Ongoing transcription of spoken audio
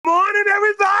morning,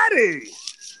 everybody,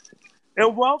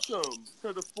 and welcome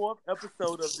to the fourth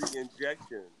episode of The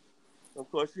Injection.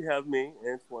 Of course, you have me,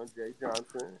 Antoine J.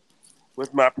 Johnson,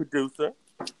 with my producer,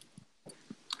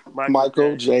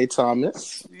 Michael J.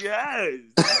 Thomas. Yes.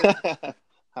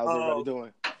 How's everybody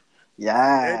doing?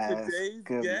 Yes. And today's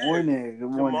Good guest, morning. Good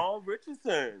morning. Jamal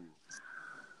Richardson.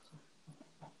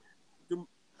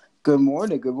 Good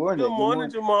morning. Good morning. Good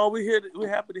morning, Jamal. We're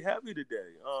happy to have you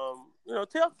today.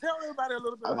 Tell everybody a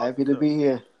little bit I'm about happy yourself. to be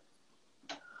here.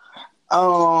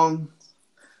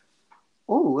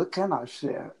 What can I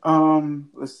share?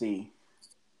 Let's see.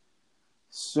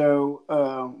 So,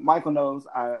 Michael knows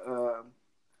I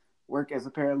work as a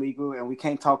paralegal, and we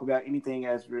can't talk about anything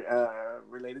as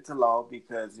related to law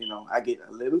because I get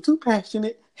a little too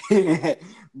passionate.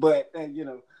 But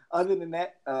other than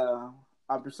that,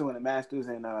 I'm pursuing a master's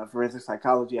in forensic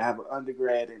psychology. I have an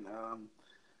undergrad in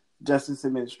justice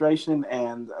administration,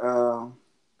 and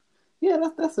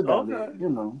that's about it.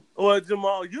 Well,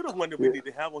 Jamal, you're the one that we need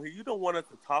to have on here. You don't want us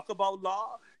to talk about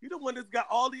law. You the one that's got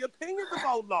all the opinions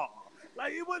about law.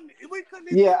 Like we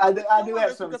couldn't. Yeah, I do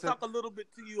have something to talk a little bit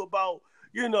to you about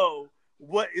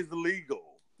what is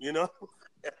legal. Yeah,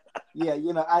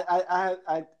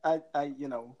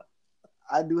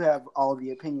 I do have all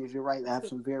the opinions. You're right. I have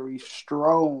some very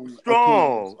strong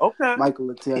opinions. Okay. Michael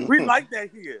will tell you. We like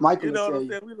that here. Michael will tell what I'm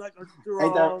saying? We like a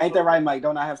strong. Ain't that right, Mike?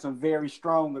 Don't I have some very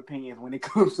strong opinions when it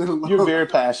comes to the law? You're very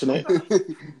passionate. Okay,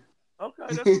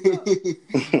 that's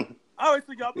what's up. All right,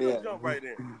 so y'all, we're gonna jump right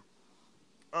in.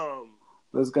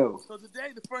 Let's go. So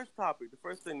today, the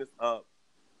first thing that's up,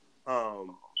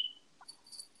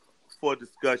 for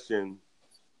discussion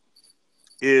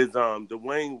is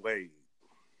Dwayne Wade.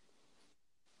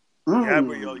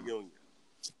 Gabrielle Union.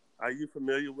 Are you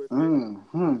familiar with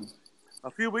it?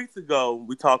 A few weeks ago,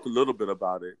 we talked a little bit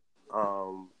about it.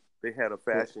 They had a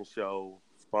fashion show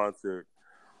sponsored.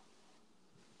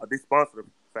 They sponsored a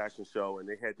fashion show, and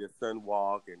they had their son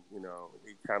walk, and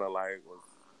he kind of like was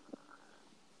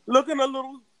looking a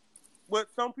little, what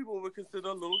some people would consider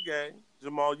a little gay.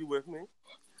 Jamal, you with me?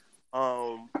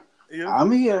 I'm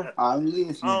here. I'm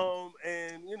listening.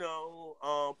 And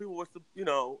people were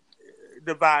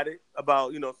divided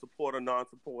about support or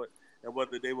non-support, and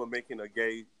whether they were making a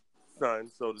gay son,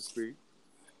 so to speak.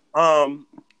 Long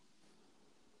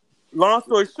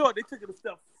story short, they took it a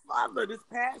step further this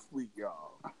past week,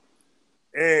 y'all.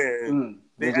 And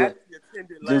they actually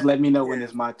attended just let me know when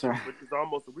it's my turn, which is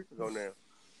almost a week ago now,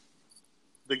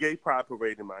 the Gay Pride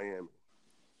Parade in Miami.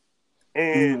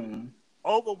 And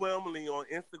overwhelmingly on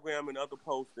Instagram and other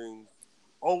postings,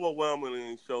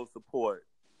 overwhelmingly show support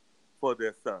for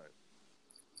their son.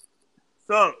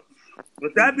 So,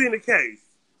 with that being the case,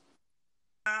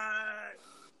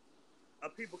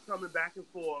 of people coming back and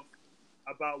forth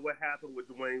about what happened with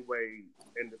Dwayne Wade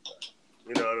and the son.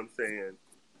 You know what I'm saying?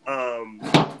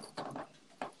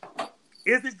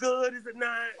 Is it good? Is it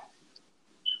not?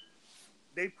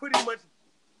 They pretty much,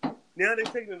 now they're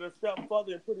taking it a step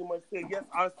further and pretty much say, yes,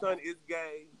 our son is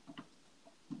gay.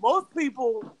 Most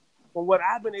people, from what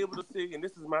I've been able to see, and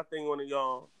this is my thing on it,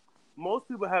 y'all, most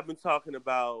people have been talking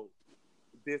about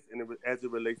this as it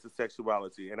relates to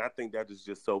sexuality, and I think that is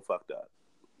just so fucked up.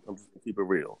 I'm just gonna keep it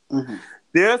real.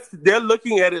 They're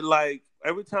looking at it like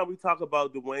every time we talk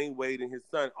about Dwayne Wade and his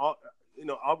son,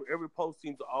 every post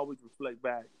seems to always reflect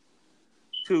back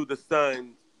to the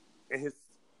son and his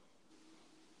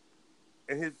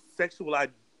sexual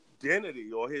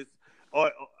identity, or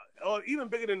even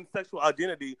bigger than sexual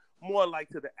identity, more like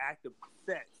to the act of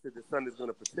sex that the son is going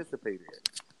to participate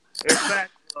in. In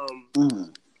fact,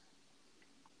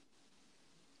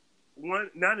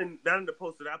 not in the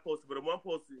post that I posted, but in one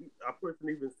post, a person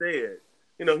even said,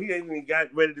 he ain't even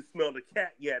got ready to smell the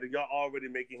cat yet, and y'all already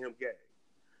making him gay.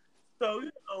 So,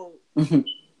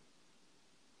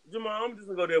 Jamal, I'm just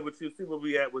gonna go there with you, see where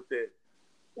we at with it.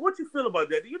 What you feel about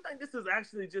that? Do you think this is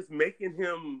actually just making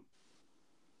him?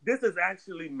 This is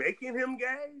actually making him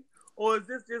gay, or is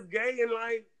this just gay and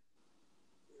like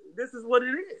this is what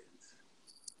it is?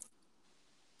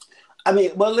 I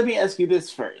mean, well, let me ask you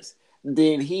this first.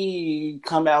 Did he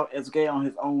come out as gay on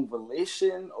his own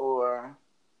volition, or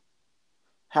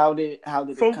how did it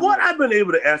From come what out? I've been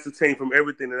able to ascertain from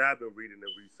everything that I've been reading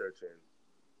and researching,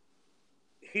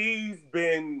 he's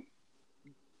been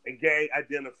a gay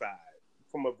identified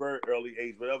from a very early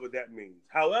age, whatever that means.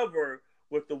 However,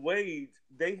 with the Wades,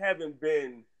 they haven't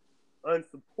been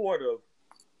unsupportive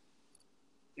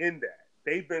in that.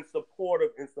 They've been supportive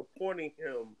in supporting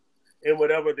him in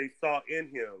whatever they saw in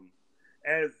him,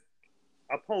 as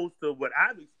opposed to what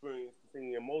I've experienced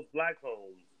seeing in most black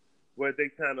homes, where they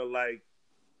kind of like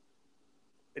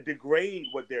degrade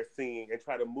what they're seeing and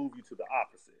try to move you to the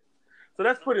opposite. So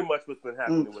that's pretty much what's been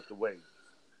happening with the waves.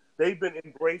 They've been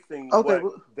embracing what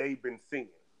they've been seeing.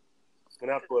 And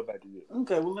I'll throw it back to you.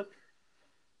 Okay, well,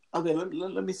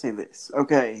 let me say this.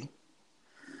 Okay.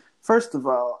 First of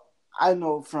all, I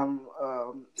know from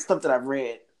stuff that I've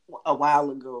read a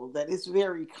while ago that it's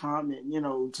very common,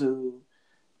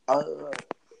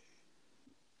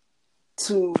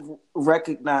 to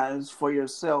recognize for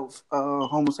yourself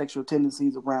homosexual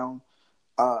tendencies around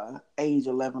age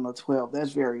 11 or 12.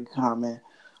 That's very common.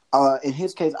 In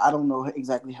his case, I don't know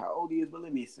exactly how old he is, but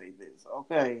let me say this,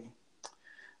 okay?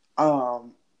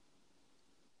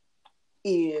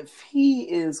 If he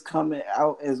is coming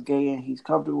out as gay and he's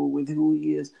comfortable with who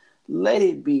he is, let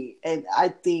it be. And I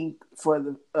think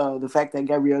for the fact that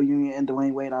Gabrielle Union and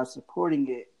Dwayne Wade are supporting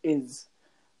it is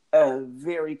a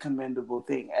very commendable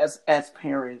thing. As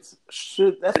parents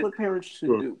that's what parents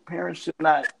should do. Parents should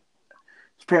not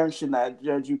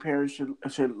judge you. Parents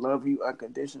should love you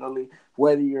unconditionally,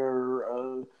 whether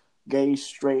you're gay,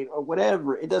 straight, or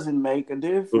whatever. It doesn't make a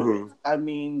difference. Mm-hmm. I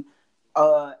mean,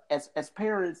 as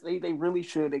parents, they really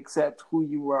should accept who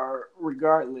you are,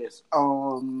 regardless.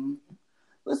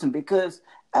 Listen, because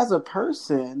as a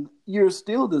person, you're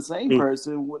still the same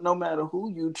person, no matter who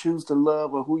you choose to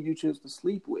love or who you choose to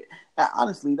sleep with. And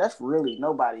honestly, that's really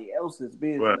nobody else's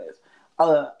business.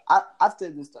 Right. I've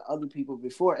said this to other people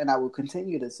before, and I will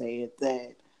continue to say it,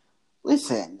 that,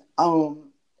 listen,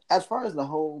 as far as the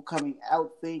whole coming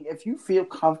out thing, if you feel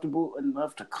comfortable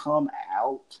enough to come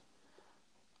out,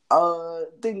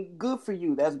 then good for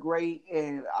you. That's great,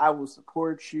 and I will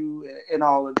support you and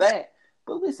all of that.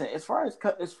 But listen, as far as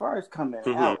coming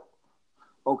out,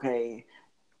 okay,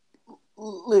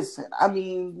 listen, I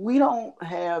mean, we don't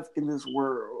have in this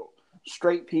world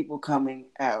straight people coming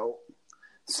out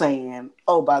saying,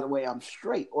 oh, by the way, I'm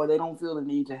straight, or they don't feel the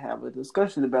need to have a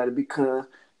discussion about it, because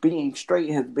being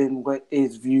straight has been what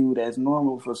is viewed as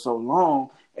normal for so long,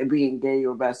 and being gay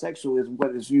or bisexual is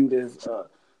what is viewed as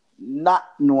not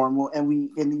normal,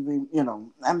 and even,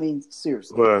 I mean,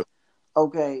 seriously. Right.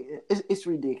 Okay, it's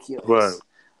ridiculous. Right.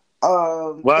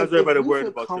 Why is everybody worried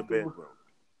about your bedroom?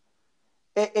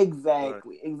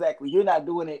 Exactly, right. Exactly. You're not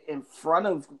doing it in front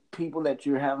of people that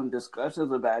you're having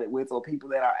discussions about it with, or people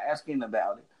that are asking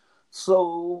about it.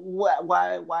 So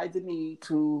why the need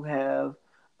to have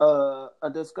a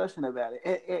discussion about it?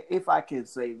 If I can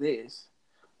say this,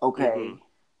 okay.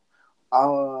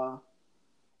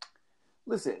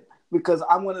 Listen, because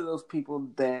I'm one of those people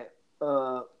that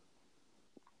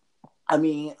I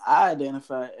mean, I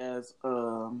identify as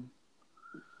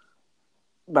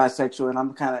bisexual, and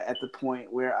I'm kind of at the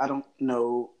point where I don't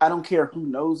care who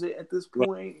knows it at this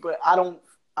point, but I don't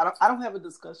have a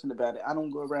discussion about it. I don't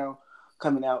go around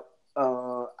coming out.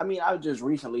 I mean, I just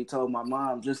recently told my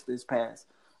mom just this past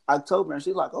October, and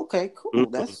she's like, "Okay, cool,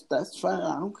 that's fine.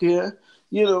 I don't care."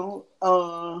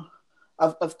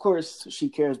 Of course, she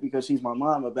cares because she's my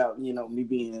mom about me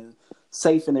being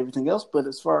safe and everything else. But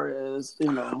as far as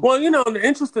well, the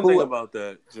interesting thing about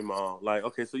that, Jamal, like,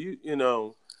 okay, so you're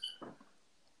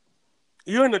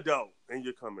an adult and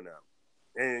you're coming out,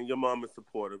 and your mom is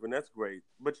supportive, and that's great.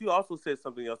 But you also said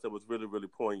something else that was really, really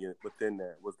poignant within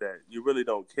that, was that you really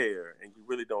don't care, and you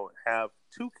really don't have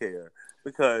to care,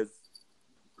 because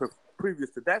previous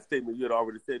to that statement, you had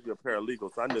already said you're a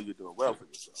paralegal, so I know you're doing well for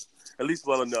yourself, at least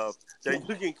well enough that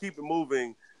you can keep it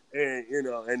moving, and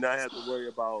and not have to worry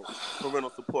about parental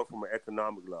support from an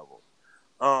economic level.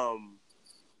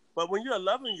 But when you're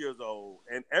 11 years old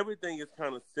and everything is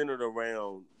kind of centered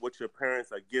around what your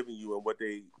parents are giving you and what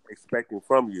they expecting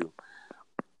from you,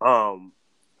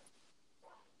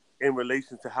 in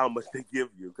relation to how much they give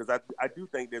you, because I do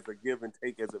think there's a give and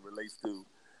take as it relates to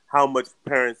how much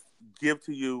parents give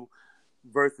to you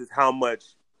versus how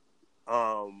much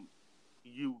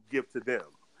you give to them.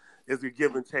 It's a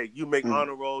give and take. You make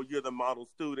honor roll, you're the model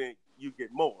student, you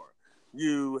get more.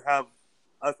 You have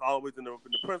us always in the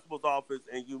principal's office,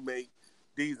 and you make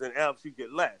D's and F's, you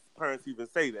get less. Parents even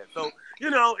say that. So,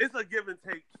 it's a give and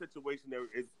take situation there.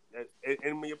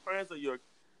 And when your parents are your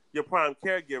prime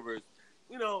caregivers,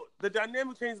 the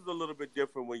dynamic changes a little bit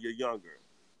different when you're younger.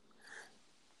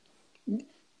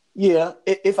 Yeah,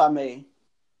 if I may.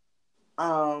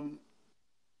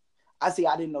 I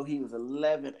didn't know he was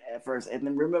 11 at first. And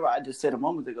then remember, I just said a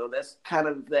moment ago, that's kind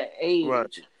of the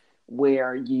age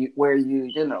where you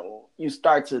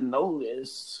start to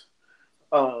notice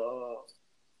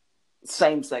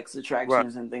same-sex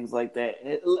attractions and things like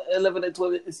that. 11 and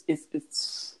 12,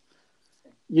 it's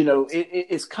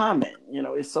common.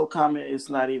 It's so common, it's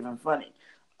not even funny.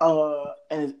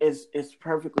 And it's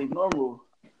perfectly normal.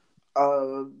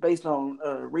 based on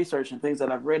research and things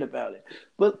that I've read about it.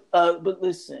 But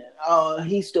listen,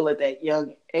 he's still at that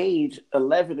young age.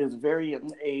 11 is a very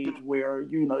young age where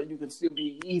you can still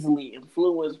be easily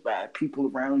influenced by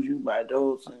people around you, by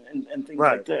adults, and things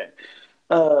Right. like that.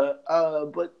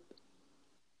 But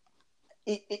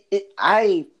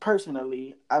I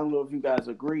personally, I don't know if you guys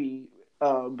agree,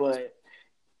 but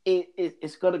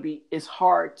it's gonna be it's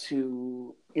hard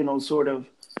to sort of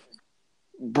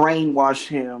brainwash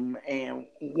him and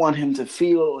want him to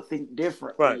feel or think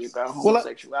differently Right. about Well,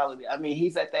 homosexuality. I mean,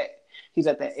 he's at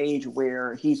that age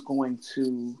where he's going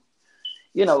to,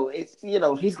 he's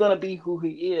going to be who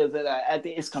he is, and I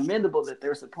think it's commendable that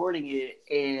they're supporting it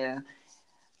and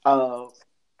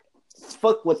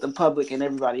fuck what the public and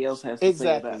everybody else has to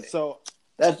say about exactly. it. So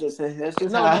That's just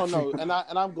no, how I no, feel. no,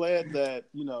 and I'm glad that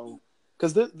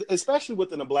because especially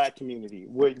within the Black community,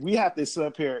 where we have to sit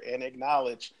up here and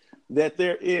acknowledge that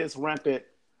there is rampant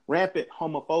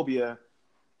homophobia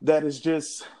that is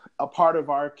just a part of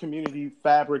our community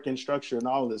fabric and structure, and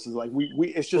all of this is like we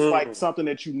it's just like something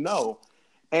that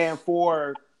and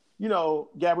for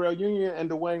Gabrielle Union and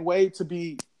Dwayne Wade to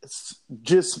be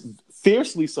just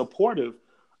fiercely supportive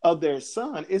of their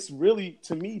son, it's really,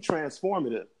 to me,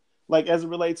 transformative. Like, as it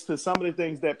relates to some of the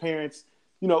things that parents,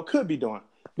 could be doing.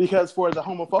 Because for the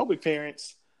homophobic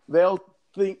parents, they'll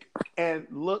think and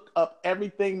look up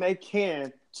everything they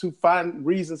can to find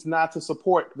reasons not to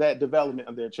support that development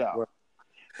of their child. Right.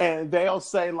 And they'll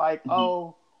say like,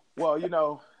 oh,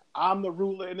 well, I'm the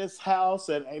ruler in this house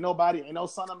and ain't no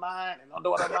son of mine, ain't no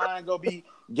daughter of mine gonna be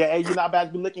gay. You're not about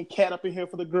to be licking cat up in here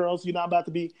for the girls. You're not about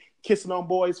to be kissing on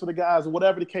boys for the guys, or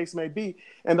whatever the case may be.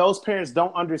 And those parents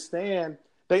don't understand.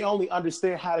 They only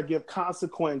understand how to give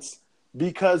consequence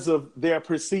because of their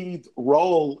perceived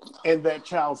role in that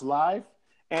child's life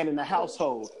and in the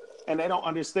household. And they don't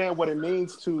understand what it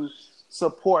means to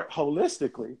support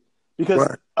holistically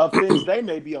because of things they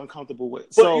may be uncomfortable with.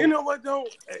 But So you know what, though?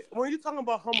 When you're talking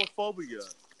about homophobia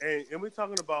and we're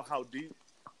talking about how deep,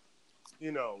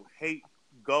 hate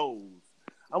goes,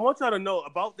 I want y'all to know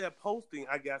about that posting.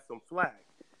 I got some flack.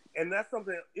 And that's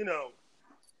something,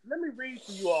 let me read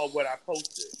to you all what I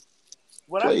posted.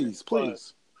 What please.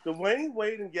 Dwayne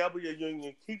Wade and Gabrielle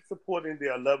Union keep supporting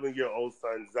their 11-year-old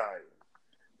son, Zion.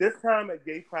 This time at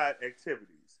gay pride activities.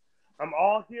 I'm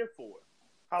all here for it.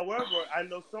 However, I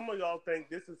know some of y'all think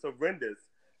this is horrendous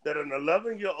that an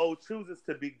 11-year-old chooses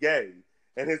to be gay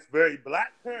and his very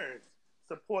Black parents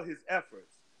support his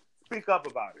efforts. Speak up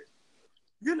about it.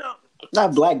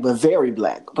 Not Black, but very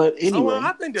Black. But anyway. Well,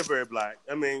 I think they're very Black.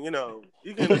 I mean, you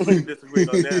can agree and disagree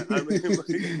on that. I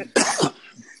mean,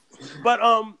 but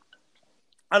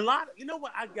a lot. You know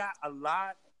what? I got a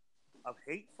lot of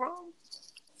hate from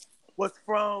was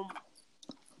from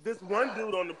this one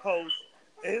dude on the post,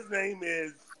 and his name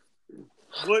is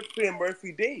Woodfin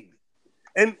Murphy D.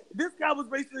 And this guy was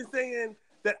basically saying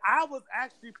that I was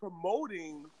actually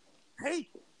promoting hate.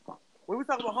 When we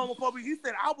talk about homophobia, he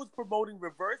said I was promoting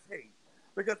reverse hate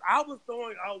because I was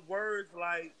throwing out words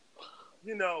like,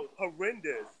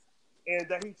 horrendous, and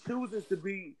that he chooses to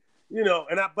be,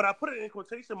 but I put it in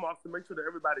quotation marks to make sure that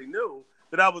everybody knew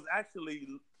that I was actually,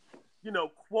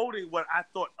 quoting what I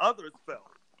thought others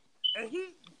felt. And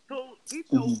he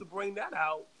chose to bring that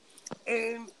out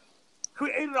and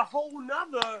created a whole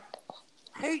nother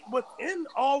hate within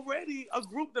already a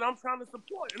group that I'm trying to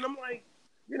support. And I'm like,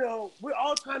 we're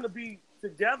all trying to be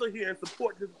together here and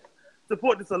support this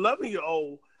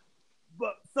 11-year-old.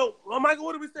 But so, Michael,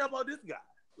 what do we say about this guy?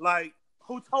 Like,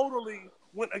 who totally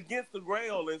went against the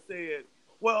grail and said,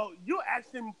 well, you're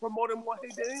actually promoting more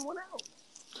hate than anyone else.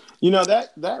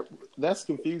 That's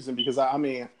confusing because I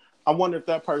wonder if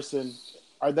that person,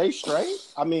 are they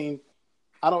straight? I mean,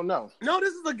 I don't know. No,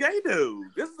 this is a gay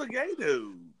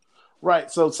dude. Right.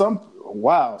 So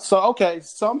wow. So okay.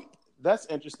 That's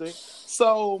interesting.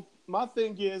 So my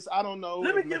thing is, I don't know.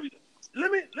 Let me give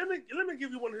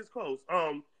you one of his quotes.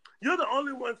 You're the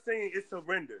only one saying it's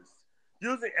horrendous,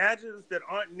 using adjectives that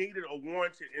aren't needed or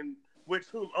warranted, in which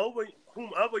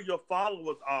whomever your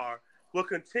followers are will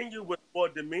continue with more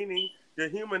demeaning,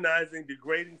 dehumanizing,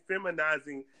 degrading,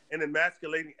 feminizing, and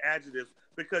emasculating adjectives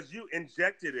because you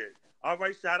injected it. All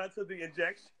right, shout out to the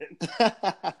injection.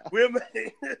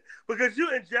 Because you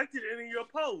injected it in your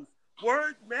post.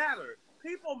 Words matter.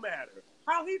 People matter.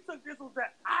 How he took this was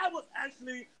that I was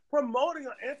actually promoting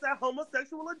an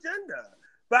anti-homosexual agenda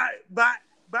by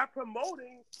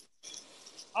promoting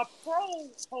a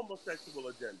pro-homosexual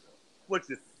agenda, which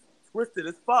is twisted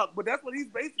as fuck. But that's what he's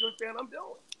basically saying I'm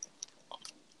doing.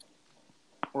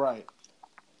 Right.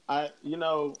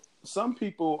 some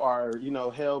people are,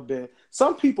 hell bent.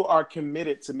 Some people are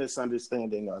committed to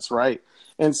misunderstanding us, right?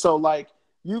 And so, like,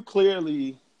 you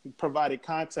clearly provided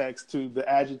context to the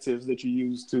adjectives that you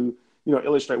use to,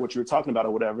 illustrate what you were talking about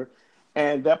or whatever.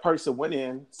 And that person went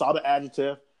in, saw the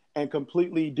adjective, and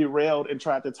completely derailed and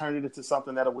tried to turn it into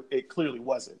something that it clearly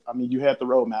wasn't. I mean, you had the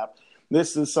roadmap.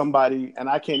 This is somebody, and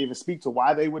I can't even speak to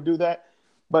why they would do that.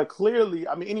 But clearly,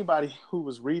 I mean, anybody who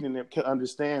was reading it could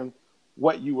understand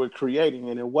what you were creating,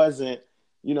 and it wasn't,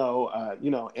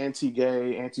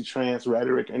 anti-gay, anti-trans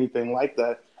rhetoric, anything like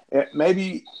that.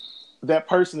 Maybe that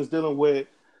person is dealing with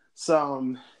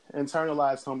some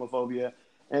internalized homophobia,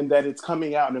 and that it's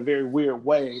coming out in a very weird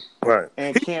way, right?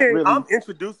 And can't really. I'm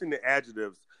introducing the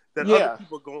adjectives that other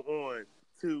people go on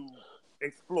to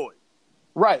exploit.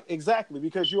 Right, exactly,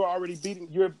 because you're already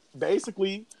you're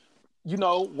basically,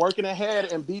 working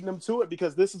ahead and beating them to it,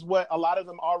 because this is what a lot of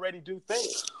them already do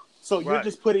think. So you're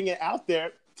just putting it out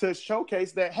there to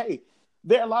showcase that, hey,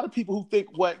 there are a lot of people who think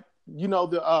what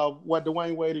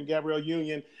Dwayne Wade and Gabrielle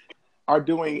Union are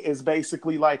doing is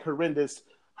basically like horrendous,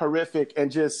 horrific,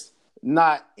 and just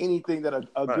not anything that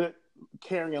a good,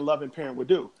 caring, and loving parent would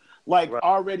do. Like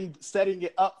already setting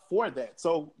it up for that.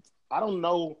 So I don't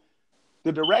know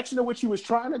the direction in which he was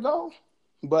trying to go,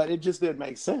 but it just didn't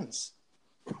make sense.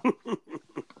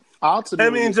 I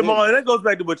mean, Jamal, and that goes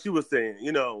back to what you were saying.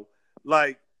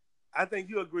 Like, I think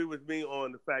you agree with me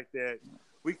on the fact that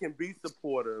we can be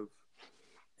supportive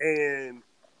and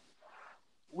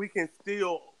we can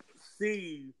still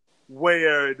see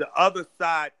where the other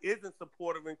side isn't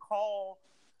supportive and call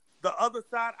the other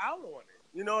side out on it.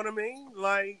 You know what I mean?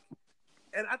 Like,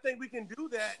 and I think we can do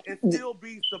that and still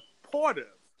be supportive.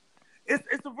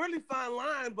 It's a really fine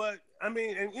line, but I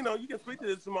mean, and you can speak to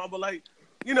this tomorrow, but like,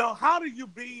 how do you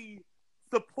be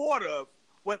supportive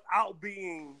without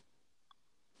being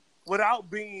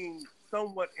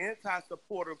somewhat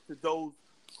anti-supportive to those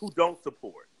who don't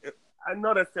support? I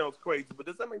know that sounds crazy, but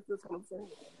does that make sense what I'm saying?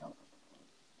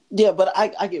 Yeah, but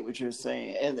I get what you're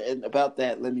saying, and about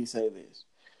that, let me say this.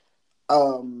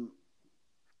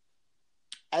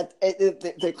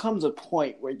 There comes a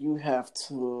point where you have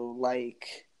to,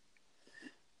 like,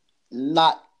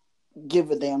 not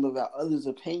give a damn about others'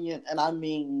 opinion. And I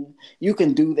mean, you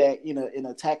can do that, in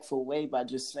a tactful way by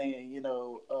just saying,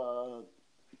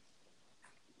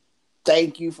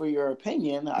 thank you for your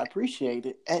opinion. I appreciate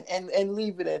it. And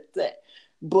leave it at that.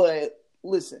 But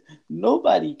listen,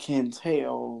 nobody can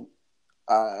tell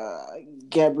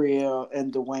Gabrielle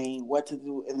and Dwayne what to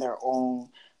do in their own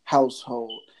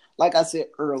household. Like I said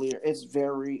earlier, it's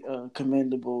very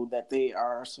commendable that they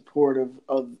are supportive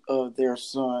of their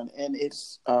son, and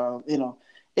it's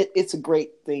it's a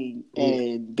great thing.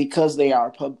 And because they are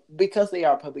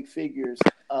public figures,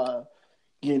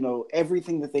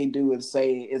 everything that they do and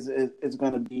say is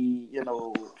going to be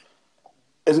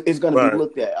is going to be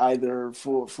looked at either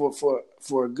for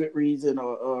a good reason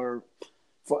or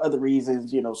for other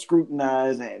reasons,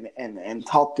 scrutinized and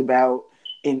talked about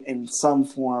in some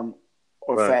form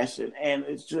or fashion. And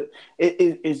it's just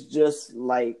it's just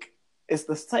like, it's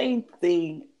the same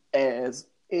thing as,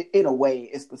 in a way,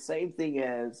 it's the same thing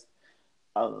as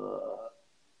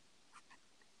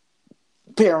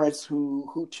parents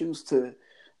who choose to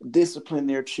discipline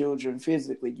their children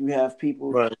physically. You have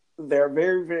people, they're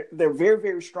very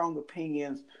very strong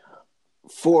opinions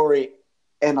for it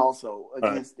and also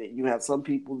against it. You have some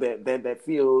people that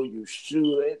feel you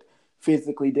should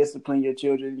physically discipline your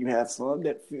children. You have some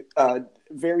that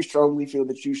very strongly feel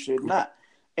that you should not.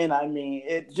 And I mean,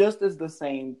 it just is the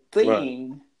same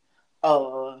thing.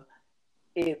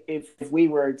 If we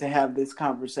were to have this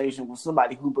conversation with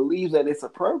somebody who believes that it's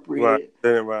appropriate,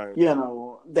 they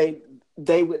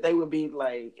would be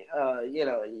like,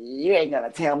 you ain't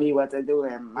gonna tell me what to do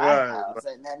in my house,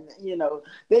 and then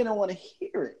they don't want to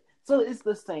hear it. So it's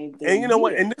the same thing. And you know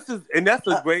what? And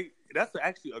that's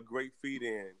actually a great feed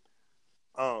in,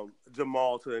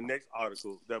 Jamal, to the next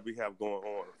article that we have going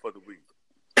on for the week.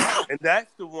 And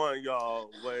that's the one, y'all,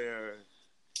 where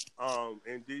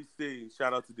in DC,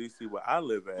 shout out to DC where I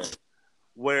live at,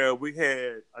 where we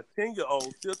had a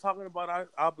 10-year-old still talking about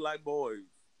our black boys.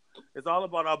 It's all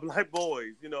about our black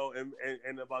boys,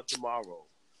 and about tomorrow.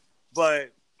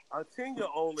 But a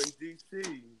 10-year-old in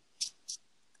DC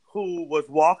who was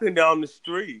walking down the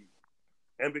street,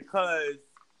 and because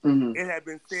it had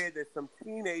been said that some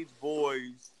teenage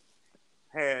boys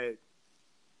had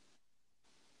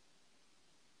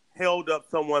held up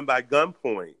someone by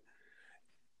gunpoint,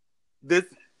 this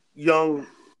young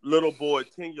little boy,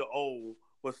 10-year-old,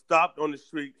 was stopped on the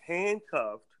street,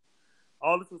 handcuffed.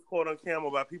 All this was caught on camera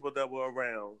by people that were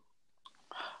around.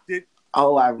 Did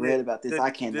Oh, I the read about this. the I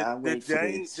the, cannot the wait for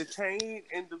chain this. the chain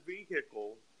in the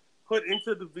vehicle, put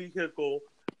into the vehicle,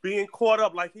 being caught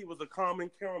up like he was a common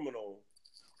criminal,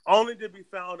 only to be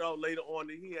found out later on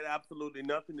that he had absolutely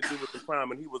nothing to do with the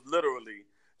crime, and he was literally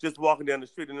just walking down the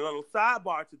street. And a little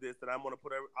sidebar to this that I'm going to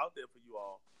put out there for you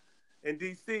all. In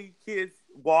DC, kids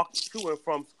walk to and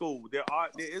from school. There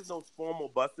is no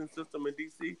formal busing system in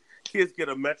DC. Kids get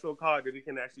a Metro card that they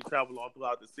can actually travel all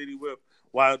throughout the city with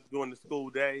while during the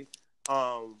school day.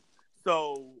 Um,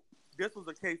 so this was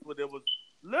a case where there was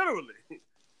literally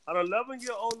an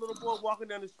 11-year-old little boy walking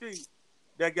down the street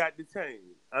that got detained.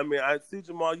 I mean, I see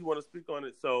Jamal, you want to speak on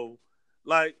it. So,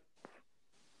 like,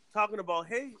 talking about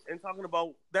hate and talking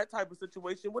about that type of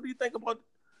situation, what do you think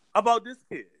about this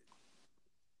kid?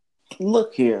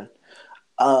 Look here.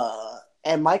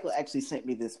 And Michael actually sent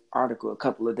me this article a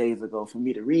couple of days ago for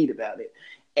me to read about it.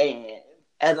 And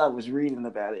as I was reading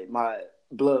about it, my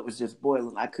blood was just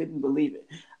boiling. I couldn't believe it.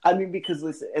 I mean, because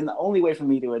listen, and the only way for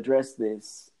me to address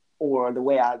this, or the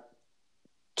way I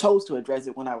chose to address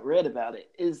it when I read about it,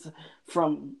 is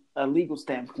from a legal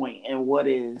standpoint and what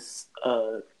is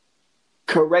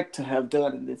correct to have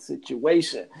done in this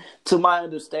situation. To my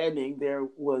understanding, there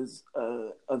was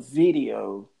a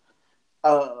video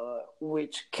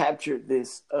which captured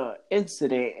this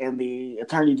incident, and the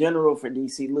Attorney General for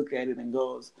DC looked at it and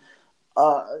goes,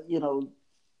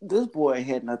 this boy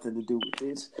had nothing to do with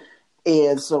this.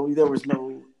 And so there was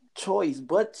no choice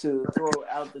but to throw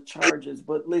out the charges.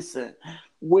 But listen,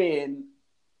 when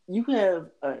you have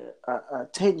a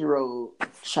 10-year-old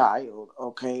child,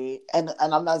 okay, and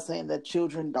I'm not saying that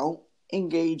children don't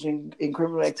engage in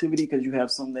criminal activity, because you have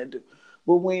some that do.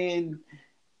 But when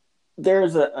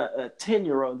there's a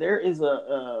 10-year-old, there is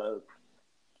a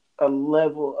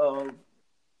level of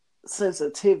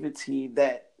sensitivity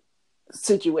that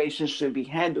situations should be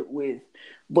handled with.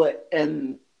 But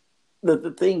and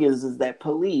the thing is that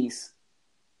police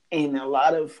in a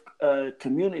lot of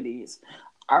communities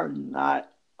are not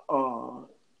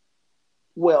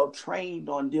well trained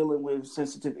on dealing with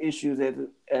sensitive issues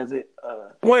as it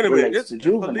Wait a minute. relates to This police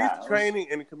juveniles. training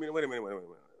in the community. Wait a minute.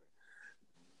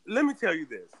 Let me tell you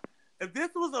this. If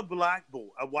this was a black boy,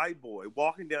 a white boy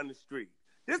walking down the street,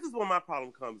 this is where my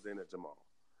problem comes in at Jamal.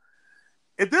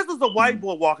 If this was a white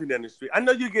boy walking down the street, I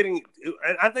know you're getting,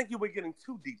 I think you were getting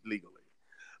too deep legally.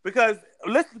 Because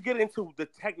let's get into the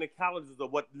technicalities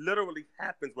of what literally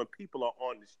happens when people are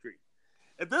on the street.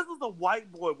 If this was a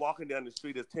white boy walking down the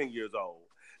street that's 10 years old,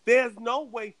 there's no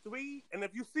way and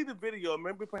if you see the video,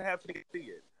 maybe perhaps you can see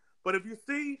it, but if you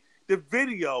see the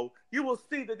video, you will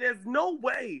see that there's no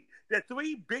way that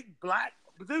three big black,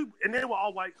 and they were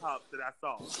all white cops that I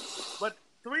saw, but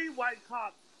three white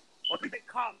cops or three big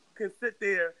cops can sit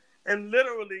there and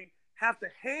literally have to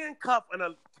handcuff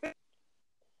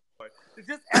to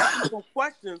just ask him some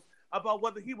questions about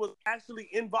whether he was actually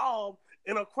involved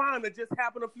in a crime that just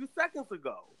happened a few seconds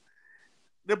ago.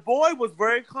 The boy was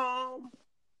very calm.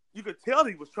 You could tell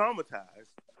he was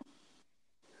traumatized.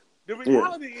 The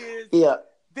reality is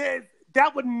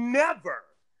that would never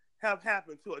have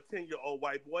happened to a 10-year-old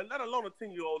white boy, let alone a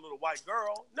 10-year-old little white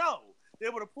girl. No. They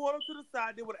would have pulled him to the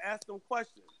side. They would have asked him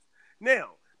questions.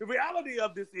 Now, the reality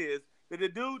of this is that the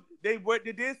dude, they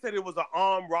did say it was an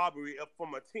armed robbery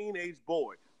from a teenage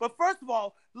boy. But first of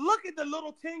all, look at the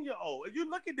little 10-year-old. If you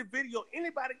look at the video,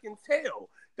 anybody can tell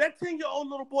that 10-year-old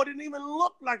little boy didn't even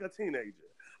look like a teenager.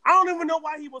 I don't even know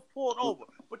why he was pulled over.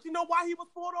 But you know why he was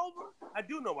pulled over? I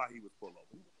do know why he was pulled over.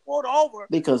 He was pulled over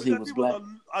because he was black.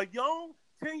 A young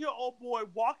 10-year-old boy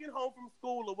walking home from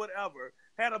school or whatever,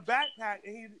 had a backpack,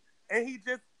 and he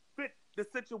just fit the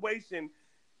situation.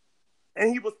 And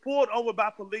he was pulled over by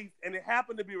police, and it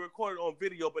happened to be recorded on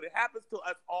video, but it happens to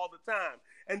us all the time.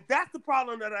 And that's the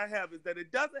problem that I have, is that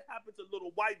it doesn't happen to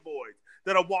little white boys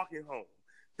that are walking home.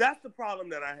 That's the problem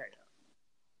that I have.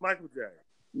 Michael J.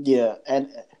 Yeah, and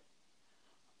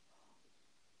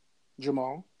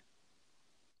Jamal,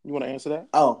 you want to answer that?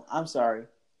 Oh, I'm sorry.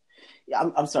 Yeah,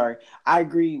 I'm sorry. I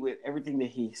agree with everything that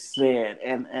he said,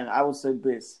 and I will say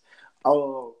this.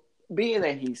 Being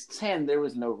that he's 10, there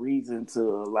was no reason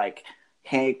to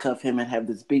handcuff him and have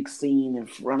this big scene in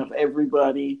front of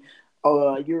everybody.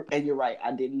 You're right.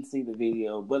 I didn't see the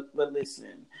video, but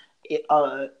listen,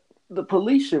 the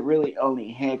police should really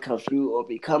only handcuff you or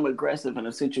become aggressive in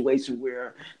a situation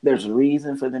where there's a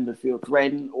reason for them to feel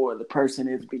threatened, or the person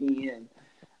is being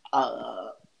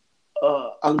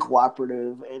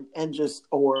uncooperative and just,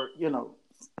 or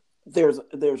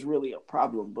there's really a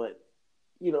problem. But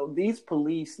these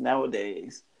police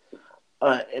nowadays,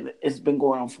 and it's been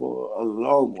going on for a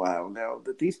long while now,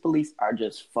 that these police are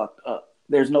just fucked up.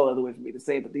 There's no other way for me to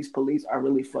say it, but these police are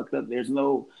really fucked up. There's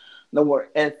no more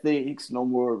ethics, no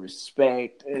more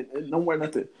respect, and no more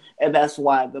nothing. And that's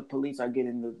why the police are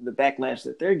getting the backlash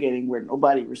that they're getting, where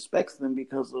nobody respects them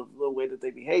because of the way that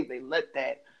they behave. They let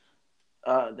that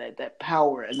that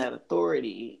power and that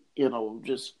authority,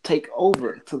 just take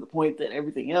over to the point that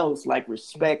everything else, like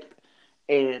respect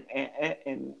and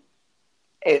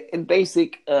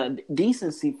basic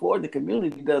decency for the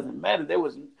community, doesn't matter. There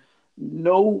was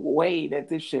no way that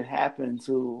this should happen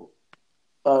to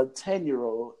a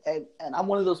 10-year-old. And I'm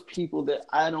one of those people that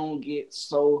I don't get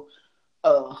so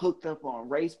hooked up on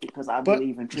race, because I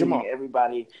believe in treating Jamal,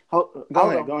 everybody. Go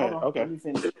ahead. Okay. Let me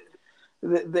finish.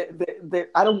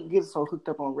 I don't get so hooked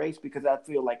up on race because I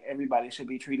feel like everybody should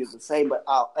be treated the same. But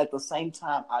at the same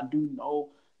time, I do know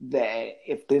that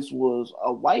if this was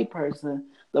a white person,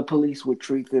 the police would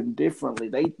treat them differently.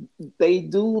 They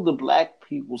do the black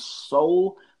people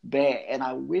so bad, and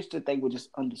I wish that they would just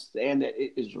understand that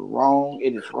it is wrong.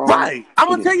 It is wrong. Right. I'm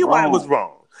going to tell you why it was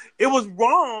wrong. It was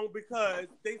wrong because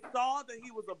they saw that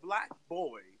he was a black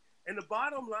boy. And the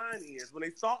bottom line is, when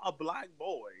they saw a black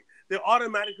boy, they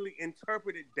automatically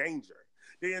interpreted danger.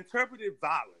 They interpreted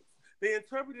violence. They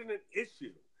interpreted an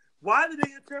issue. Why did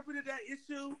they interpret that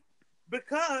issue?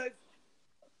 Because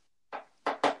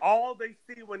all they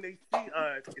see when they see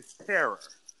us is terror.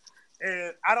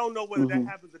 And I don't know whether that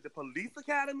happens at the police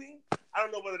academy. I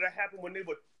don't know whether that happened when they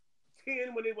were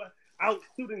 10, when they were out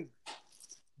shooting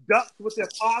ducks with their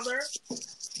father.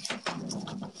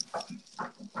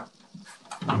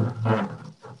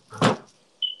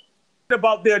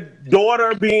 About their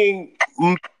daughter being,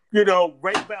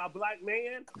 raped by a black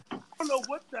man. I don't know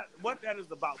what that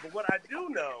is about, but what I do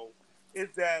know is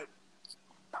that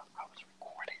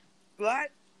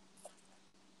black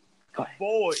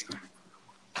boys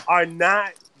are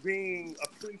not being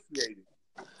appreciated,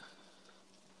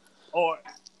 or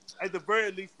at the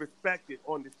very least respected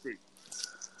on the street.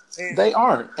 And they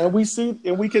aren't, and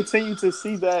we continue to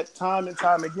see that time and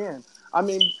time again. I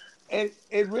mean,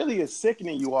 it really is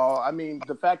sickening, you all. I mean,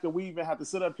 the fact that we even have to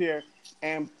sit up here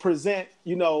and present,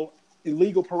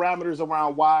 illegal parameters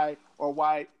around why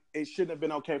it shouldn't have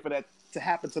been okay for that to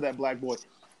happen to that black boy.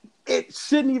 It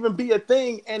shouldn't even be a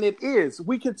thing, and it is.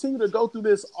 We continue to go through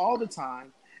this all the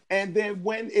time, and then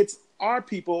when it's our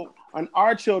people and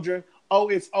our children,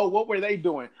 what were they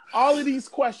doing? All of these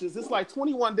questions, it's like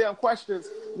 21 damn questions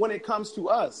when it comes to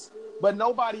us. But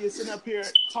nobody is sitting up here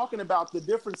talking about the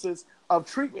differences of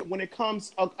treatment when it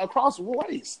comes across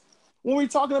race. When we're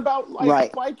talking about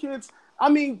white kids, I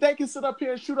mean, they can sit up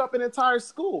here and shoot up an entire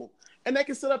school, and they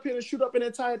can sit up here and shoot up an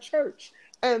entire church,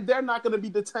 and they're not going to be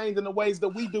detained in the ways that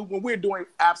we do when we're doing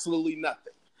absolutely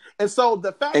nothing. And so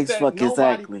the fact that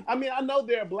nobody, I mean, I know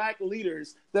there are black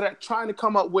leaders that are trying to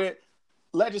come up with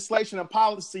legislation and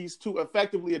policies to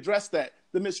effectively address that,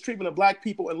 the mistreatment of black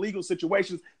people in legal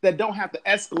situations that don't have to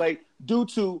escalate due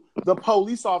to the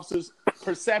police officers'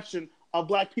 perception of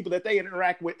black people that they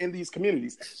interact with in these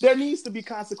communities. There needs to be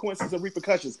consequences and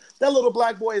repercussions. That little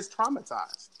black boy is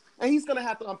traumatized, and he's going to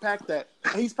have to unpack that,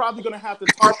 and he's probably going to have to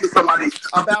talk to somebody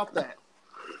about that.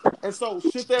 And so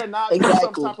should there not be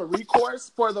some type of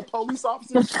recourse for the police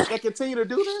officers that continue to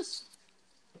do this?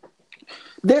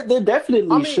 There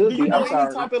definitely should be. Do you know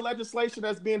any type of legislation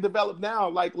that's being developed now?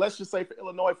 Like, let's just say for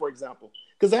Illinois, for example,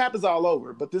 because it happens all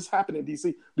over, but this happened in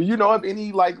D.C. Do you know of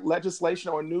any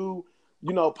legislation or new,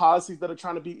 policies that are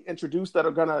trying to be introduced that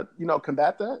are going to,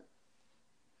 combat that?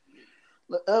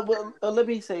 Let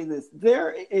me say this: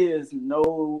 there is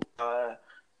no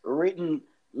written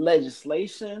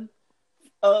legislation,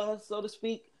 so to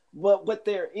speak. But what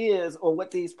there is, or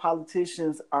what these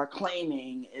politicians are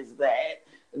claiming, is that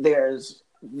there's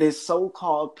this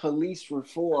so-called police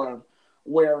reform,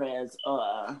 whereas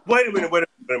wait a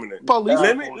minute. Police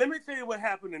let me tell you what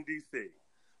happened in D.C.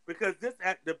 because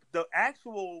the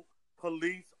actual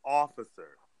police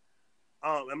officer,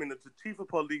 the chief of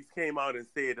police came out and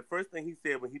said, the first thing he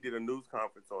said when he did a news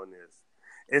conference on this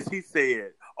is he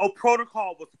said,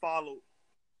 protocol was followed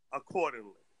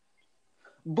accordingly.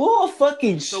 Bull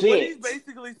fucking shit. So what he's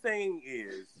basically saying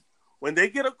is, when they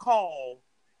get a call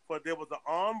for there was an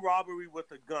armed robbery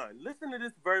with a gun, listen to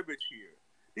this verbiage here.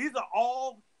 These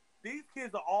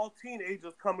kids are all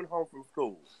teenagers coming home from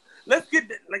school. Let's get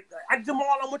that.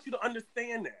 Jamal, I want you to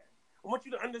understand that. I want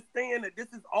you to understand that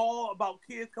this is all about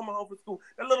kids coming home from school.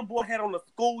 That little boy had on a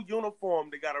school uniform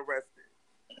that got arrested.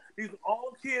 These are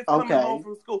all kids coming home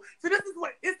from school. So this is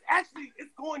what it's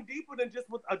going deeper than just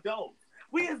with adults.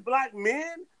 We as black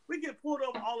men, we get pulled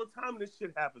over all the time and this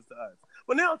shit happens to us.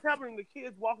 But now it's happening to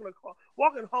kids walking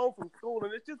home from school,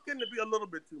 and it's just getting to be a little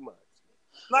bit too much.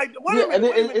 Wait a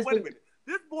minute.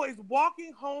 This boy is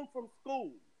walking home from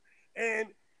school, and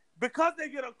because they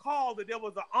get a call that there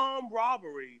was an armed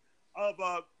robbery of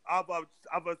a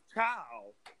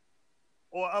child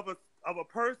or of a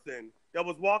person that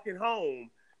was walking home,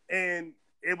 and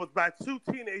it was by two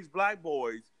teenage black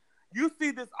boys. You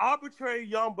see this arbitrary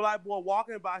young black boy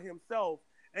walking by himself,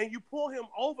 and you pull him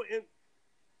over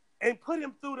and put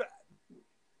him through the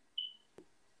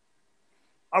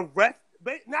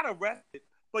not arrested,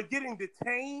 but getting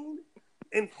detained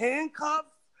in handcuffs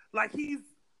like he's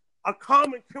a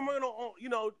common criminal,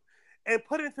 and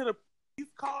put into the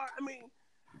police car. I mean,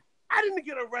 I didn't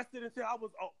get arrested until I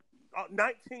was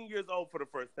 19 years old for the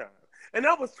first time. And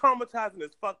that was traumatizing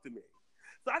as fuck to me.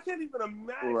 So I can't even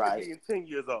imagine being 10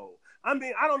 years old. I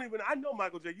mean, I know,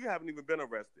 Michael J., you haven't even been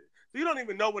arrested. So you don't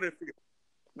even know what it feels.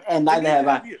 And neither have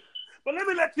I. But let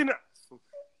me let you know,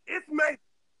 it's major.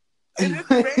 And it's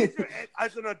major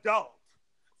as an adult.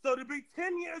 So to be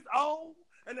 10 years old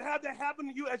and to have that happen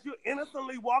to you as you're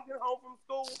innocently walking home from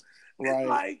school, it's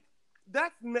like,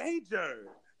 that's major.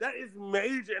 That is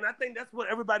major. And I think that's what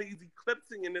everybody is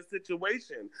eclipsing in this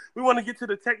situation. We want to get to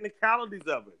the technicalities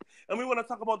of it. And we want to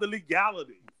talk about the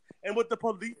legalities and what the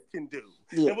police can do.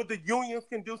 And what the unions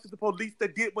can do to the police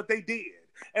that did what they did.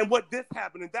 And what this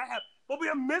happened and that happened. But we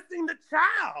are missing the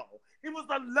child. He was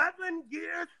 11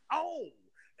 years old.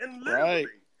 And literally,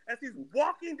 as he's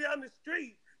walking down the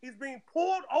street, he's being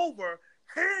pulled over,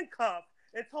 handcuffed,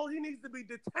 and told he needs to be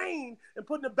detained and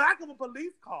put in the back of a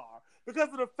police car because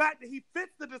of the fact that he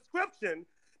fits the description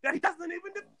that he doesn't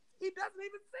even fit.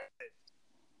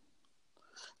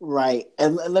 Right,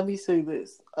 and let me say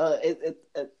this,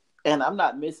 and I'm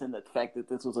not missing the fact that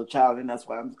this was a child, and that's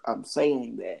why I'm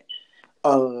saying that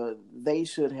the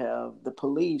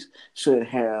police should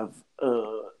have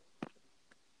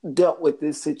dealt with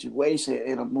this situation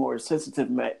in a more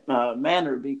sensitive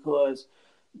manner, because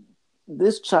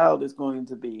this child is going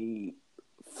to be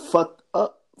fucked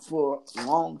up for a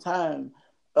long time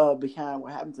behind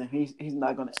what happened to him. He's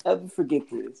not going to ever forget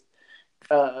this.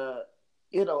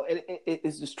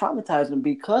 It's just traumatizing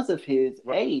because of his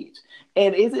age.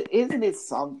 And isn't it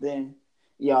something,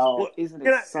 y'all? Isn't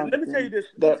it something? Let me tell you this.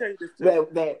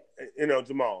 That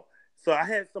Jamal. So I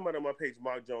had somebody on my page,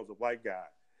 Mark Jones, a white guy.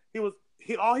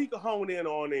 All he could hone in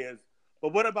on is,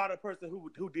 but what about a person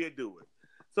who did do it?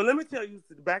 So let me tell you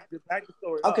back the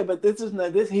story. Okay, but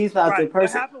he's not the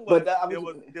person. What happened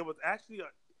was, there was actually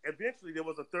eventually there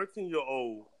was a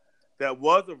 13-year-old that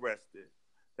was arrested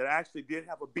that actually did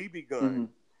have a BB gun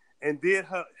and did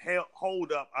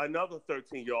hold up another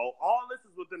 13-year-old. All this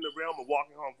is within the realm of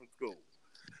walking home from school.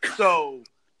 So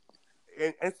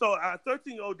so our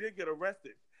 13-year-old did get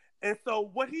arrested. And so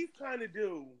what he's trying to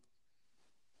do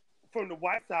from the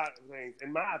white side of things,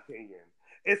 in my opinion,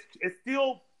 it's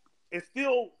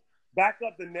still back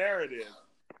up the narrative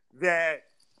that,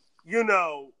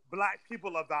 black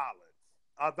people are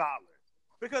violent.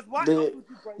 Because why else would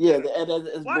you bring that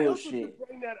up? Why else would you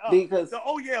bring that up? Because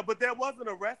but there was an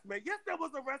arrest made. Yes, there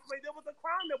was an arrest made. There was a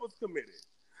crime that was committed.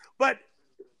 But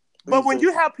when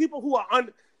you have people who are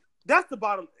that's the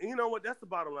bottom. You know what? That's the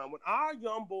bottom line. When our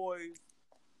young boys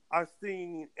are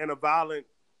seen in a violent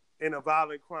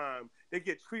crime, they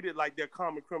get treated like they're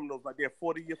common criminals, like they're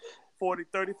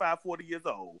 35, 40 years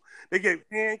old. They get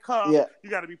handcuffed. Yeah. You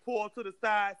got to be pulled to the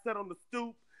side, set on the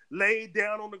stoop, laid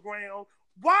down on the ground.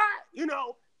 Why?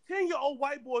 10-year-old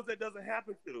white boys that doesn't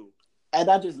happen to. And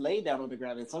not just laid down on the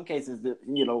ground. In some cases,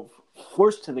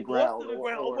 forced to the ground.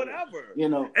 Or whatever.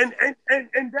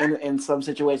 And in some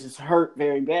situations, hurt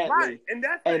very badly. Right. And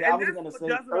I was going to say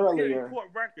earlier. Court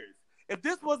records. If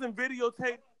this wasn't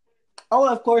videotaped. Oh,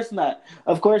 of course not.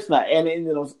 Of course not. And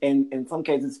in some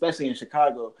cases, especially in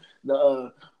Chicago,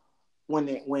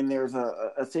 when there's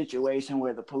a situation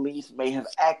where the police may have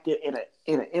acted in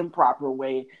an improper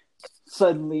way,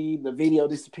 suddenly the video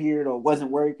disappeared or wasn't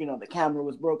working or the camera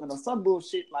was broken or some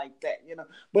bullshit like that,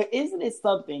 But isn't it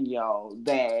something, y'all,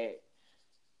 that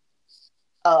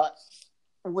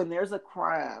when there's a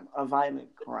crime, a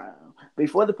violent crime,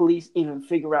 before the police even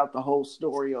figure out the whole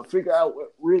story or figure out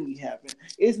what really happened,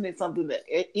 isn't it something that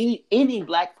any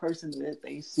black person that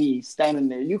they see standing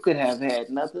there, you could have had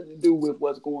nothing to do with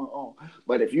what's going on.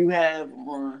 But if you have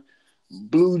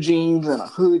blue jeans and a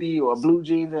hoodie, or blue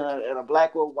jeans and a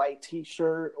black or white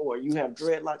T-shirt, or you have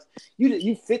dreadlocks,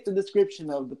 you fit the description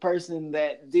of the person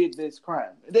that did this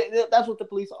crime. That's what the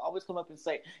police always come up and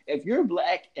say. If you're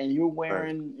black and you're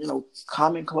wearing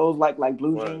common clothes like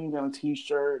blue jeans and a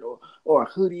T-shirt or a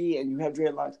hoodie and you have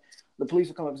dreadlocks, the police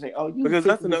will come up and say, "Oh, you because fit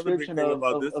that's the another big description thing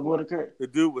about of this what occurred." The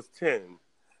dude was 10,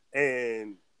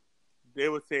 and they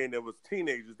were saying it was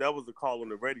teenagers. That was the call on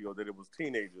the radio that it was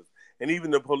teenagers, and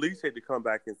even the police had to come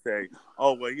back and say,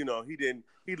 "Oh well, he didn't.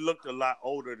 He looked a lot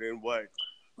older than what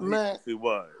he Man, actually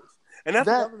was." And that's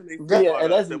that another thing they say about us,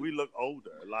 that's that we look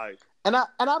older. Like, and I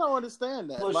don't understand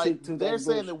that. Like bullshit to they're that saying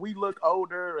bullshit. that we look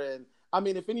older, and I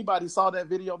mean, if anybody saw that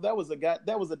video, that was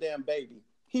a damn baby.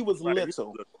 He was right,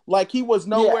 little, like he was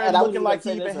nowhere and I was looking about like to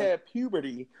he say even that's had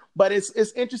puberty. But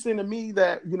it's interesting to me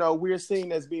that we're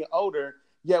seen as being older,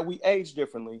 yet we age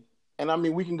differently. And I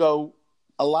mean, we can go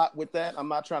a lot with that. I'm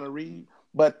not trying to read,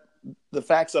 but the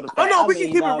facts are the oh facts. no, I we can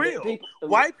mean, keep it no, real. the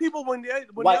White people when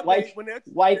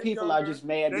white people younger, are just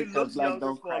mad they because look black younger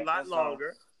don't for a crack. lot That's all.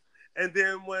 longer. And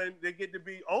then when they get to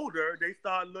be older, they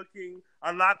start looking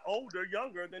a lot older,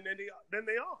 younger than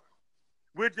they are.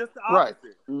 We're just the Right.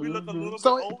 opposite. We look a little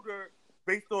So bit older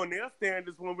based on their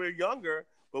standards when we're younger,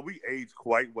 but we age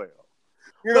quite well.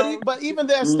 But even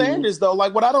their standards, though,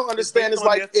 like what I don't understand is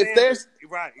based on like their if there's standards.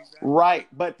 Right, exactly. right,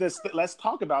 but let's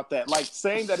talk about that. Like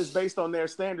saying that it's based on their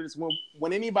standards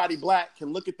when anybody black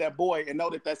can look at that boy and know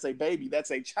that that's a baby,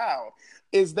 that's a child.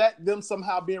 Is that them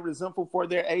somehow being resentful for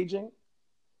their aging?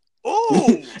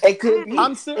 Ooh, It could be.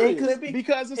 I'm serious. It could be.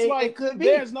 Because it's It could be.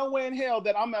 there's no way in hell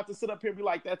that I'm about to sit up here and be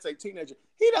like, that's a teenager.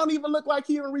 He don't even look like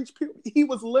he even reached puberty. He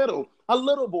was a little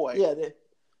boy. Yeah,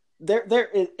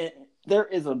 there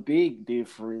is a big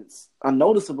difference, a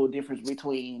noticeable difference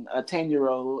between a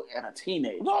 10-year-old and a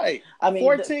teenager. Right. I mean,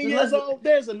 14 years old,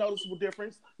 there's a noticeable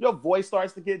difference. Your voice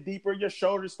starts to get deeper. Your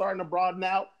shoulders starting to broaden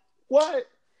out. What?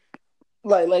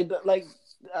 Like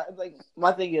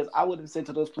my thing is, I would have said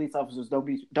to those police officers, "Don't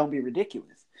be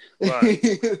ridiculous." Right.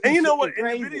 And you know what? In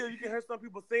Crazy. the video, you can hear some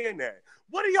people saying that.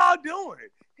 What are y'all doing?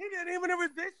 He didn't even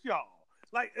resist y'all.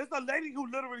 Like, it's a lady who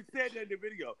literally said that in the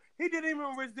video. He didn't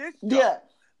even resist y'all. Yeah.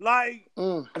 Like,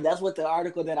 That's what the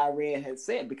article that I read had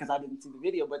said, because I didn't see the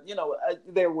video. But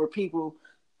there were people.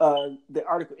 The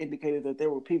article indicated that there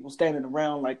were people standing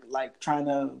around, like trying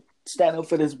to stand up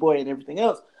for this boy and everything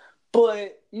else.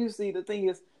 But you see, the thing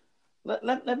is,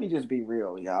 let me just be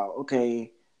real, y'all.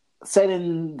 Okay,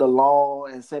 setting the law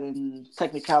and setting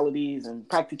technicalities and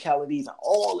practicalities and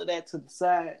all of that to the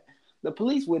side, the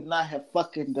police would not have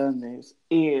fucking done this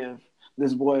if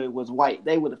this boy was white.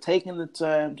 They would have taken the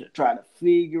time to try to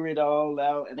figure it all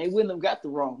out, and they wouldn't have got the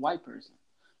wrong white person.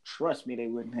 Trust me, they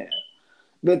wouldn't have.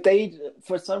 But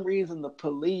for some reason, the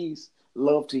police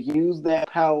love to use that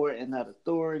power and that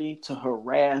authority to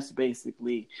harass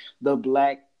basically the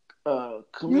black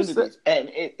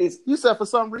communities. You said for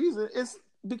some reason it's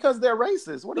because they're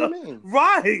racist. What do you mean?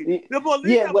 right. The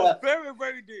police have a very,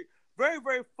 very,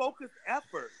 very focused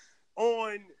effort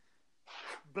on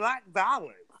black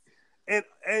violence. And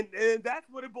that's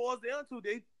what it boils down to.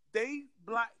 They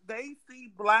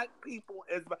see black people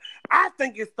as. I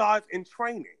think it starts in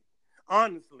training.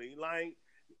 Honestly, like.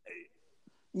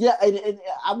 Yeah, and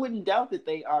I wouldn't doubt that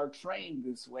they are trained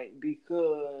this way,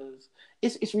 because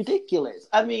it's ridiculous.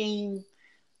 I mean,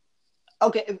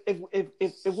 okay,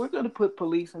 if we're going to put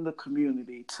police in the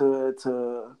community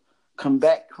to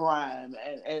combat crime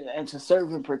and to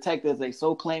serve and protect, as they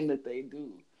so claim that they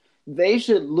do, they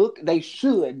should look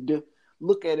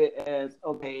at it as,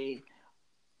 okay,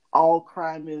 all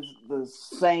crime is the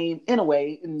same in a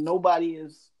way, and nobody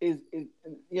is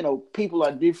people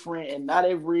are different, and not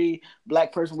every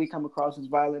black person we come across is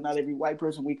violent, not every white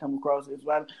person we come across is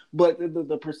violent. But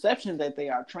the perception that they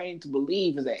are trained to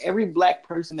believe is that every black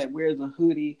person that wears a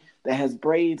hoodie, that has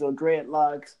braids or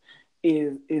dreadlocks,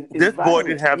 is this violent, boy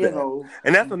didn't have that.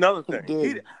 And that's another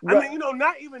thing.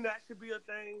 Not even that should be a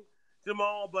thing,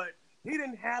 Jamal, but he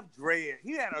didn't have dread.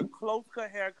 He had a close-cut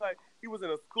haircut. He was in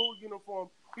a school uniform.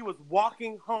 He was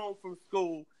walking home from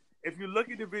school. If you look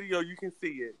at the video, you can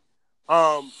see it.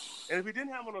 And if he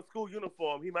didn't have on a school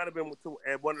uniform, he might have been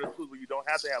at one of the schools where you don't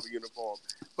have to have a uniform.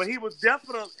 But he was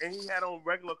definitely, and he had on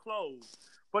regular clothes.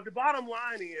 But the bottom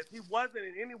line is, he wasn't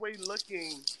in any way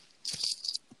looking.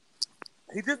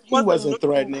 He wasn't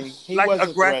threatening. He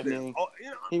wasn't threatening. Or,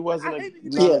 he wasn't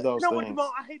none of those things.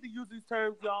 Jamal, I hate to use these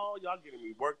terms, y'all. Y'all getting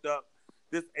me worked up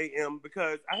this AM,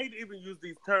 because I hate to even use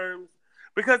these terms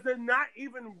because they're not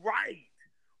even right.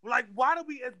 Like, why do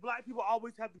we as black people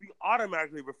always have to be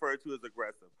automatically referred to as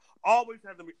aggressive? Always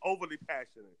have to be overly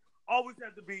passionate. Always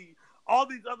have to be all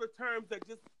these other terms that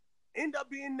just end up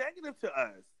being negative to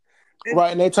us.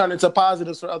 And they turn into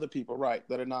positives for other people, right,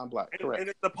 that are non-black. Correct. And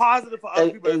it's a positive for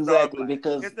other people. Exactly,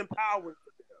 because it's empowering.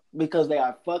 Because they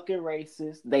are fucking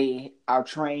racist. They are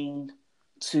trained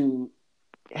to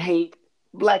hate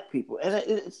black people, and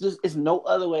it's no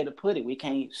other way to put it. We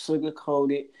can't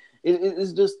sugarcoat it.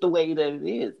 It's just the way that it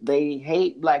is. They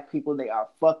hate black people. They are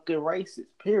fucking racist,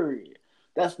 period.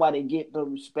 That's why they get the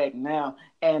respect now.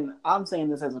 And I'm saying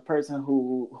this as a person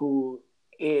who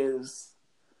is,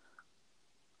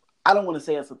 I don't want to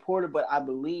say a supporter, but I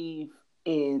believe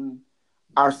in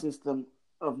our system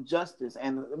of justice.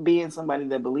 And being somebody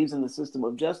that believes in the system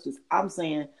of justice, I'm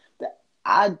saying that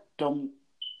I don't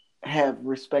have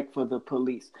respect for the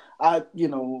police.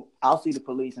 I'll see the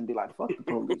police and be like, fuck the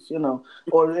police,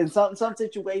 Or in some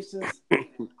situations,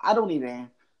 I don't even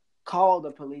call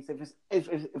the police if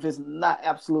it's not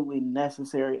absolutely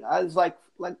necessary. I was like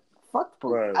fuck the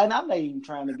police. Right. And I'm not even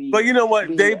trying to be. But you know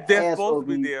what? They're supposed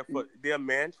to be there for their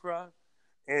mantra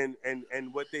and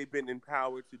what they've been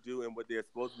empowered to do and what they're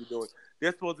supposed to be doing.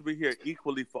 They're supposed to be here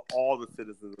equally for all the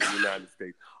citizens of the United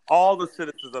States, all the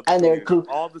citizens of the community,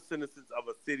 all the citizens of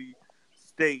a city,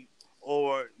 state,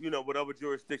 or whatever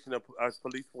jurisdiction a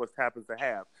police force happens to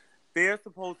have. They're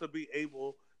supposed to be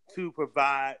able to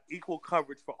provide equal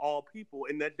coverage for all people,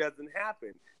 and that doesn't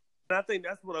happen. And I think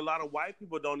that's what a lot of white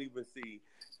people don't even see,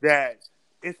 that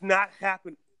it's not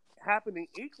happening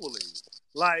equally.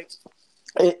 Like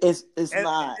it's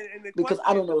not, and the because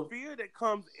I don't know the fear that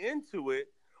comes into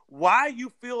it. Why you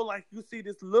feel like you see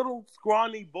this little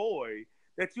scrawny boy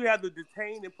that you have to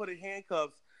detain and put in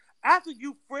handcuffs after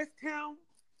you frisked him?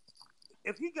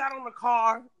 If he got on the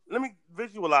car, let me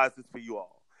visualize this for you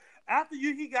all. After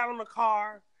he got on the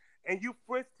car and you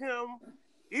frisked him,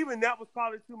 even that was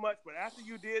probably too much, but after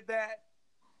you did that,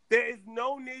 there is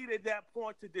no need at that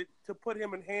point to put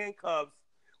him in handcuffs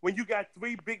when you got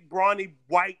three big, brawny,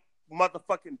 white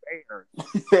motherfucking bears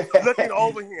looking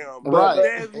over him. Right.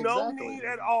 There's no need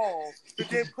at all to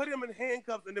then put him in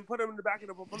handcuffs and then put him in the back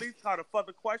of a police car to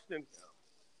further question him.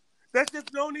 There's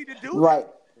just no need to do right.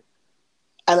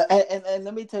 That. And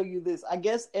let me tell you this. I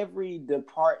guess every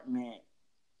department,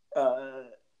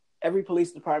 every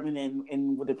police department,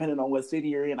 and depending on what city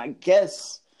you're in, I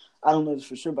guess, I don't know this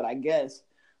for sure, but I guess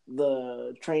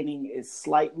the training is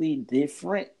slightly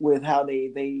different with how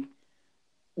they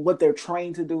what they're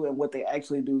trained to do and what they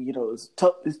actually do. It's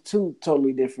two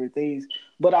totally different things.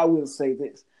 But I will say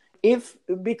this: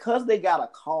 because they got a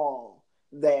call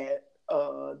that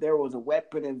there was a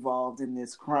weapon involved in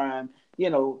this crime,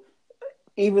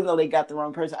 even though they got the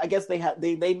wrong person, I guess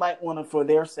they might want to, for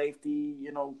their safety,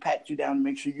 pat you down and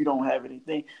make sure you don't have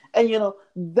anything. And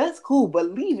that's cool,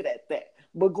 but leave it at that.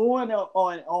 But going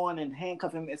on and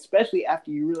handcuffing him, especially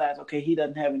after you realize, okay, he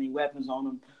doesn't have any weapons on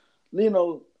him,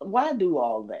 why do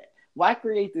all that? Why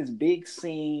create this big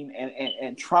scene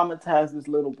and traumatize this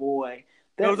little boy?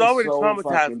 That it was already so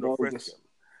traumatizing to frisk him.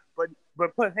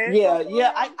 But put handcuffs on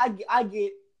him?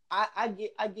 I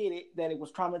get it that it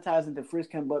was traumatizing to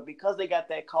frisk him, but because they got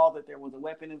that call that there was a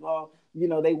weapon involved,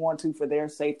 they want to, for their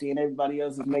safety and everybody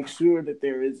else's, make sure that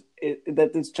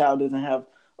that this child doesn't have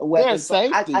a weapon. So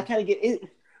I kind of get it.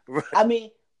 I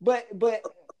mean, but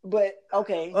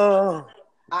okay.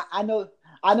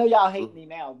 I know y'all hate me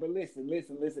now, but listen.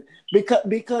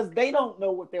 Because they don't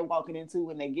know what they're walking into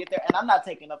when they get there, and I'm not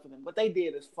taking up for them. What they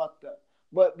did is fucked up.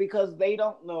 But because they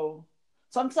don't know,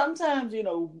 sometimes I'm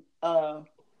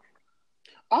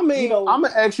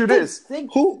gonna ask you this: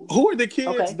 who are the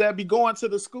kids that be going to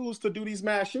the schools to do these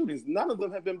mass shootings? None of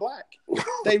them have been black.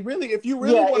 They really, if you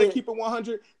really want to keep it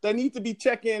 100, they need to be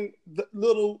checking the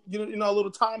little, little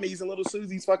Tommies and little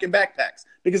Susie's fucking backpacks,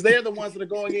 because they're the ones that are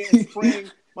going in and spraying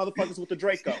motherfuckers with the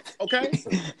Draco. Okay?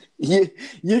 Yeah,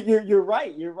 you're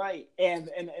right. You're right. And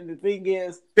the thing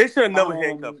is, they should have never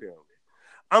handcuffed him.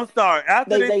 I'm sorry.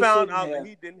 After they found out that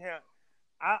he didn't have.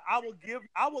 I will give.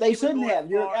 They shouldn't have.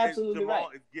 You're absolutely Jamal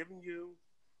right. Is giving you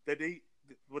that they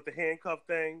with the handcuff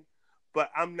thing, but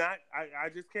I'm not. I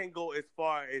just can't go as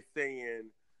far as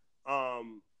saying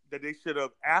that they should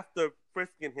have, after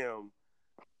frisking him,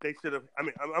 they should have. I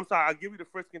mean, I'm sorry. I'll give you the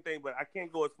frisking thing, but I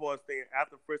can't go as far as saying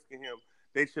after frisking him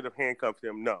they should have handcuffed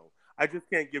him. No, I just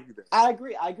can't give you that. I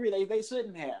agree. They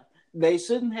shouldn't have. They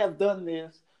shouldn't have done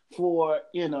this for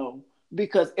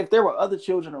Because if there were other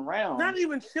children around, not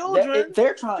even children,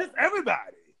 they're trying. Just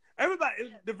everybody.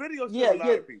 The video shows a lot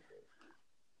of people.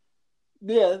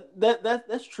 Yeah,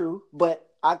 that's true. But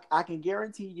I can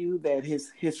guarantee you that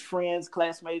his friends,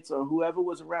 classmates, or whoever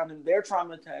was around him, they're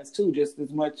traumatized too, just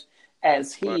as much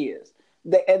as he is.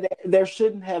 There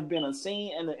shouldn't have been a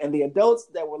scene, and the adults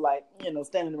that were like,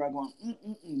 standing around going,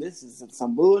 "This is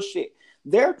some bullshit."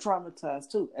 They're traumatized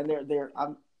too, and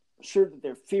I'm sure that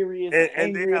they're furious and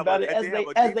angry about it, as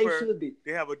they should be.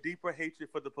 They have a deeper hatred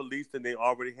for the police than they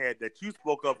already had, that you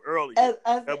spoke of earlier.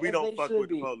 That we don't fuck with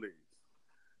the police.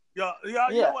 Y'all,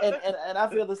 yeah, and I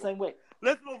feel the same way.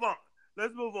 Let's move on,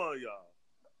 y'all.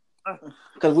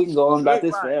 Because we can go on about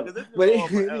this right, forever. because this is But going on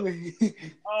forever. anyway.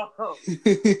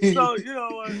 So, you know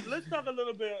what? Let's talk a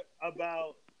little bit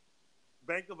about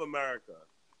Bank of America.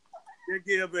 They're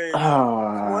giving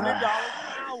 $20 an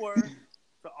hour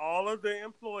to all of their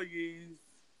employees,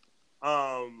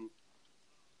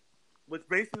 which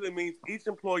basically means each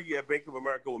employee at Bank of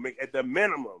America will make, at the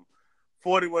minimum,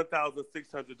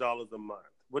 $41,600 a month.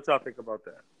 What y'all think about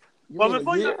that? Well,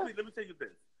 before you speak, let me tell you this.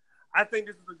 I think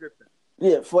this is a good thing.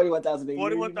 Yeah, 41,000 a year.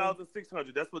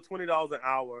 41,600. That's what $20 an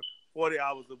hour, 40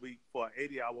 hours a week for an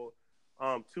 80-hour,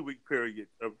 2-week period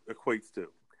equates to.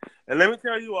 And let me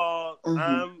tell you all,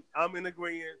 I'm in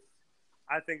agreement.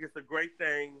 I think it's a great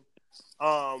thing.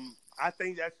 I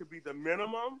think that should be the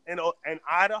minimum in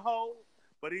Idaho,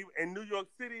 but even in New York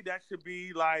City, that should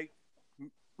be like,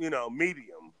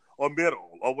 medium or middle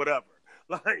or whatever.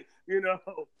 Like,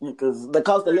 because the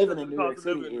cost of living in New York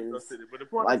City is, but the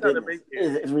point I'm trying to make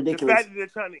is ridiculous. The fact that they're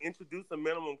trying to introduce a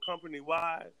minimum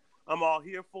company-wide, I'm all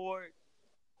here for it.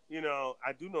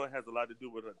 I do know it has a lot to do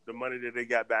with the money that they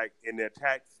got back in their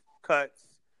tax cuts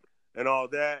and all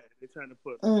that. They're trying to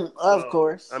put, of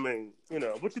course. I mean,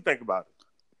 what you think about it?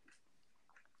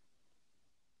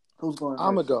 Who's going?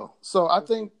 I'm gonna go. So I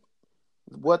think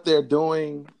what they're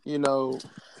doing,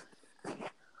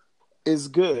 is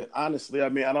good. Honestly, I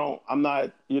mean, I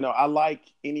like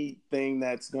anything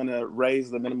that's gonna raise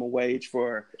the minimum wage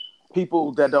for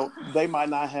people that they might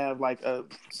not have like a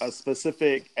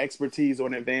specific expertise or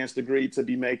an advanced degree to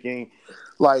be making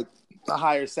like a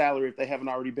higher salary if they haven't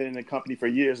already been in the company for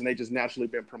years and they just naturally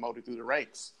been promoted through the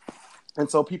ranks. And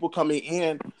so people coming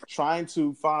in trying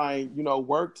to find,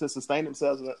 work to sustain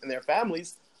themselves and their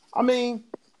families. I mean,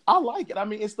 I like it. I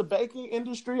mean, it's the banking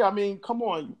industry. I mean, come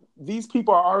on. These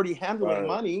people are already handling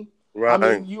money. Right. I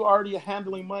mean, you already are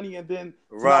handling money, and then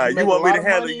you want me to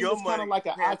handle your money? It's kind of like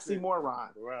an oxymoron.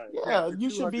 Right. Yeah, you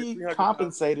should be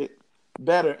compensated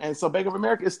better. And so Bank of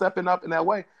America is stepping up in that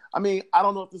way. I mean, I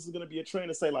don't know if this is going to be a trend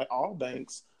to say like all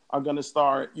banks are going to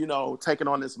start, taking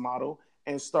on this model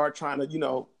and start trying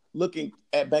to, looking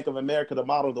at Bank of America to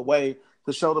model the way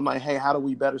to show them like, hey, how do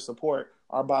we better support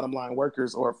our bottom line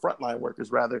workers or frontline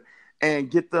workers rather, and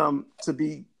get them to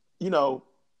be,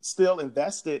 still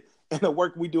invested in the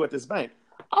work we do at this bank.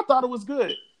 I thought it was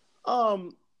good.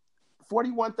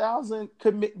 41,000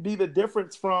 could be the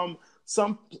difference from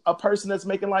a person that's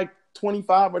making like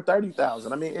 25 or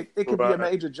 30,000. I mean, it could be a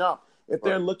major jump if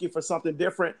they're looking for something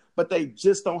different, but they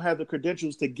just don't have the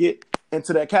credentials to get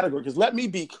into that category. Because let me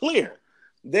be clear,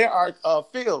 there are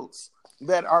fields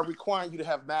that are requiring you to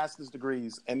have master's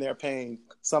degrees, and they're paying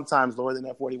sometimes lower than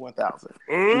that 41,000.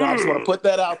 I just want to put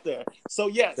that out there. So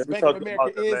yes, Bank of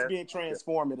America is being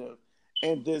transformative,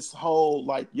 and this whole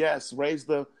raise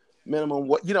the minimum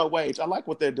wage. I like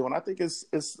what they're doing. I think it's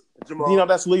Jamal.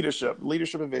 That's leadership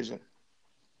and vision.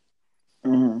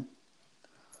 Mm-hmm.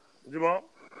 Jamal.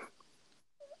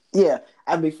 Yeah,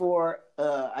 and before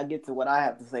I get to what I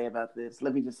have to say about this,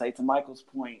 let me just say to Michael's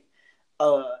point,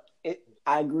 I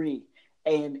agree.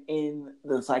 And in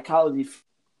the psychology,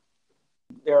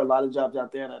 there are a lot of jobs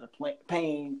out there that are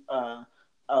paying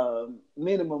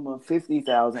minimum of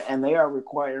 50,000, and they are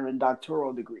requiring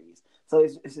doctoral degrees. So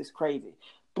it's just crazy.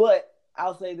 But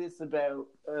I'll say this about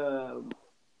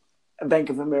Bank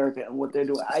of America and what they're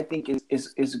doing. I think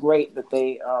it's great that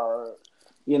they are,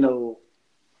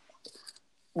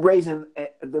 raising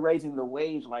the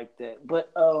wage like that.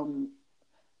 But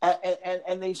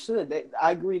and they should.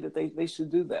 I agree that they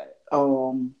should do that.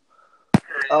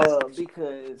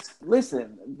 Because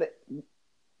listen,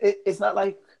 it's not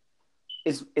like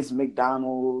it's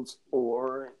McDonald's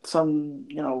or some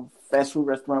fast food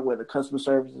restaurant where the customer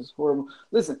service is horrible.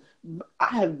 Listen,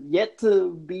 I have yet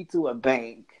to be to a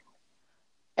bank,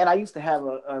 and I used to have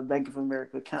a Bank of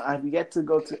America account. I've yet to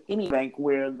go to any bank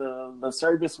where the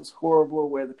service was horrible,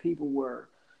 where the people were,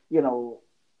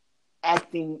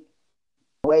 acting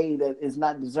way that is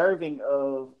not deserving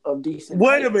of decent.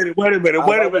 Wait a minute.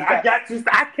 I got you.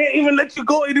 I can't even let you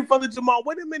go any further, Jamal.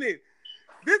 Wait a minute.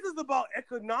 This is about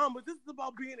economics. This is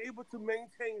about being able to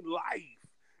maintain life.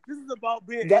 This is about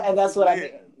being able and that's to what live. I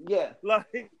mean. Yeah.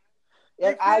 We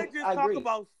can't just talk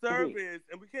about service,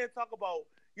 and we can't talk about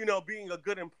being a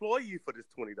good employee for this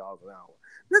 $20 an hour.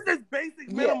 This is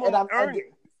basic minimum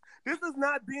earnings. This is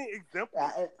not being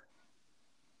exemplary.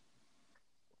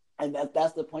 And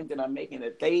that's the point that I'm making,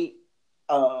 that they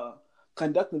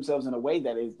conduct themselves in a way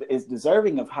that is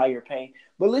deserving of higher pay.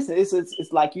 But listen, it's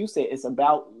like you said, it's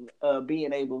about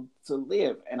being able to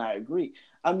live, and I agree.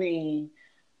 I mean,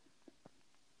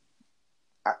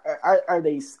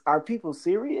 are people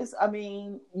serious? I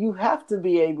mean, you have to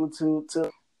be able to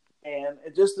And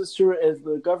just as sure as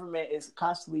the government is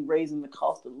constantly raising the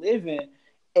cost of living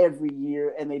every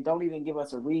year, and they don't even give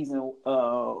us a reason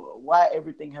why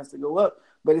everything has to go up.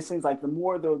 But it seems like the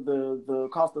more the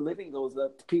cost of living goes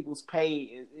up, people's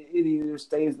pay it either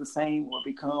stays the same or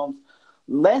becomes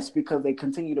less because they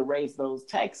continue to raise those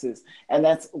taxes. And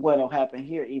that's what'll happen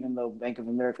here, even though Bank of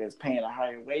America is paying a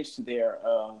higher wage to their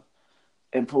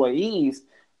employees.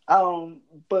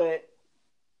 But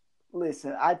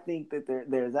listen, I think that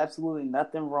there's absolutely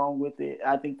nothing wrong with it.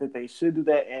 I think that they should do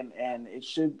that, and it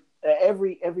should.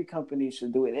 Every company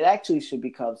should do it. It actually should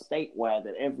become statewide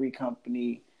that every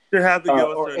company should have to give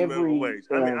a certain minimum wage.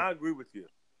 I mean, I agree with you,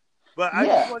 but I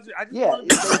just want to be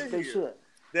clear here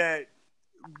that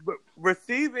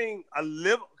receiving a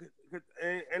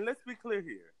and let's be clear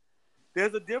here.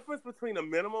 There's a difference between a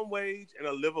minimum wage and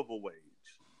a livable wage,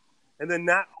 and they're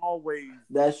not always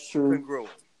that's true. Congruent.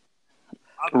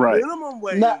 Right. Minimum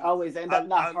wage, not always, and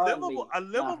not hardly.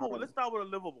 Let's start with a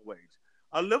livable wage.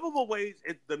 A livable wage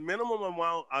is the minimum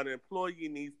amount an employee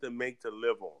needs to make to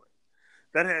live on.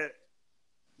 That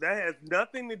has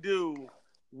nothing to do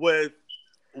with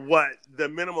what the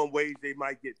minimum wage they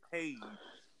might get paid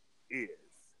is.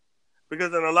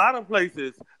 Because in a lot of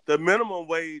places, the minimum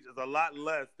wage is a lot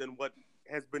less than what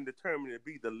has been determined to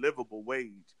be the livable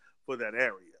wage for that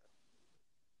area.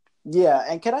 Yeah,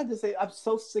 and can I just say, I'm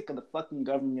so sick of the fucking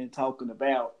government talking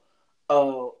about,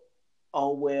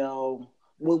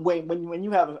 when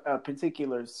you have a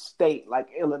particular state like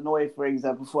Illinois, for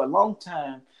example, for a long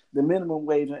time, the minimum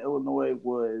wage in Illinois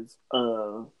was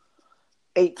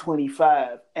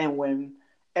 $8.25, and when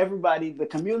the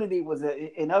community was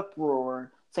in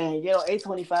uproar, saying,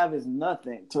 $8.25 is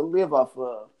nothing to live off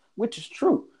of, which is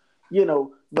true,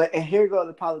 and here go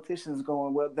the politicians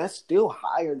going, well, that's still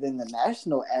higher than the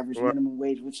national average minimum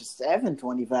wage, which is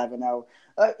 $7.25 an hour.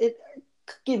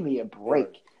 Give me a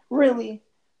break, really.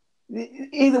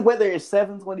 Either whether it's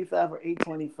 $7.25 or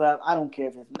 $8.25, I don't care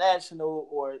if it's national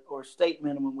or state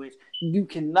minimum wage. You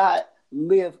cannot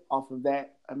live off of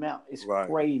that amount. It's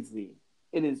crazy.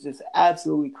 It is just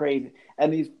absolutely crazy.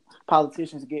 And these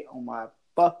politicians get on my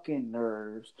fucking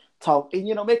nerves,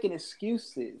 and making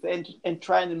excuses and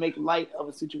trying to make light of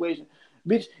a situation.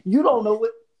 Bitch, you don't know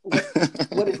what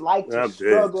it's like to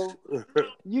struggle.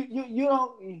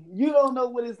 You don't know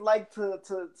what it's like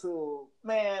to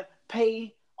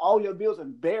pay all your bills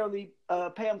and barely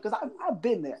pay them, because I've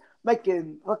been there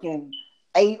making fucking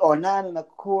 8 or 9 and a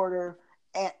quarter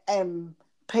and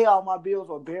pay all my bills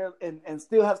or barely and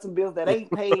still have some bills that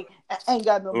ain't paid and ain't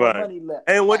got no more money left.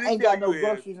 And what ain't got no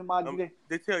groceries in my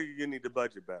they tell you need to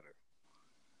budget better.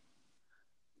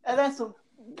 And that's woo!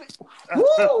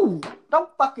 Don't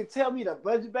fucking tell me to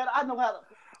budget better. I know how to.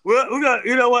 Well,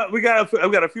 we got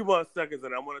a few more seconds,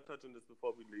 and I want to touch on this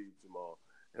before we leave, Jamal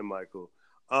and Michael.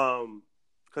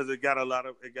 Because it got a lot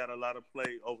of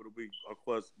play over the week, of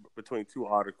course, between two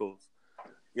articles.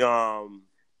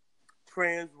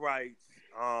 Trans rights.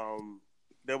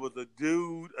 There was a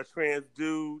trans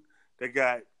dude that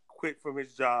got quit from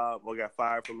his job or got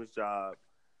fired from his job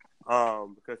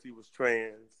because he was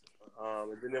trans.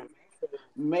 And then there was,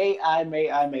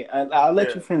 I'll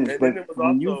let you finish. And but then there was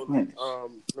also, you finish.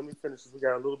 Let me finish this. We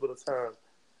got a little bit of time.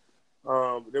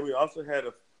 Then we also had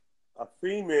a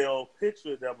female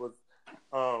picture that was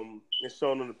is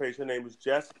shown on the page. Her name is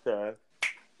Jessica,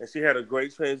 and she had a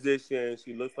great transition.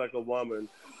 She looks like a woman.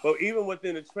 But even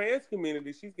within the trans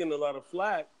community, she's getting a lot of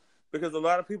flack because a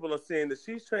lot of people are saying that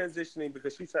she's transitioning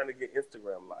because she's trying to get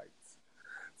Instagram likes.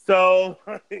 So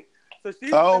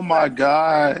she's oh my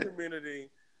God. The trans community,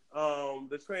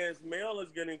 the trans male is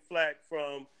getting flack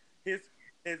from his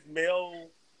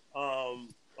male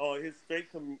or his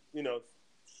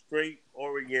straight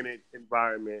oriented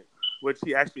environment, which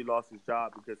he actually lost his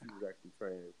job because he was actually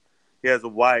trans. He has a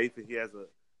wife and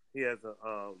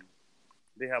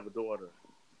they have a daughter.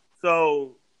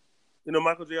 So,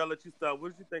 Michael J., I'll let you start.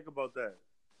 What did you think about that?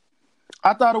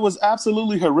 I thought it was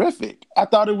absolutely horrific. I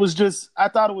thought it was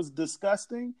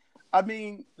disgusting. I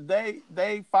mean,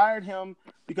 they fired him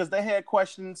because they had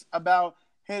questions about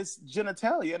his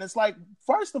genitalia. And it's like,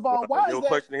 first of all, why is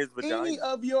that any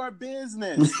of your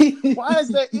business? Why is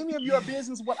that any of your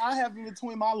business what I have in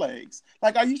between my legs?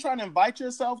 Like, are you trying to invite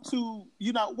yourself to,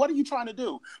 what are you trying to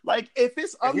do? Like, if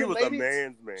it's unrelated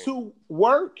to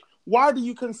work, why do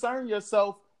you concern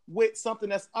yourself with something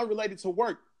that's unrelated to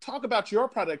work? Talk about your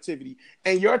productivity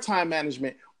and your time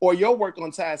management or your work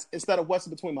on task instead of what's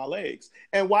between my legs.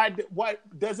 And what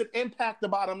does it impact the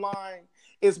bottom line?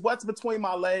 Is what's between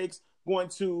my legs going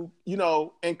to,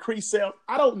 increase sales?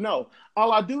 I don't know.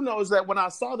 All I do know is that when I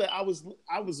saw that, I was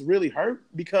really hurt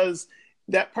because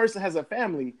that person has a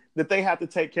family that they have to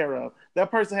take care of.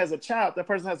 That person has a child. That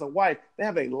person has a wife. They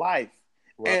have a life.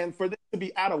 Right. And for them to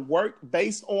be out of work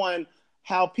based on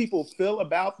how people feel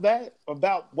about that,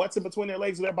 about what's in between their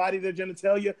legs, their body, their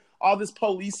genitalia, all this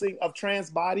policing of trans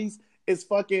bodies is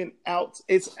fucking out.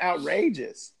 It's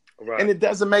outrageous. Right. And it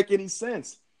doesn't make any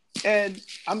sense. And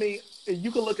I mean,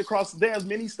 you can look across, there's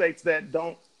many states that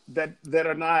are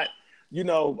not,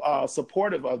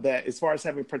 supportive of that as far as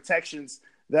having protections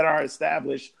that are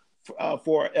established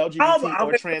for LGBT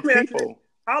or trans people.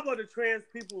 How about the trans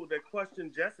people that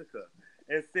questioned Jessica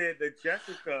and said that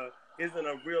Jessica isn't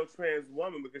a real trans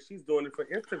woman because she's doing it for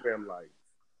Instagram likes?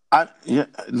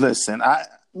 Listen,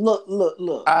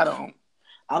 look. I don't.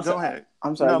 Go ahead.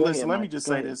 I'm sorry. No, listen. Let me just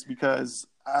say this because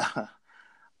I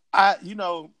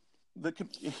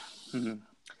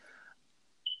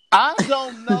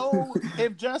don't know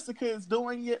if Jessica is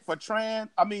doing it for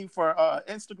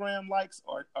Instagram likes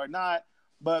or not.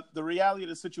 But the reality of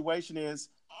the situation is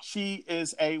she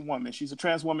is a woman. She's a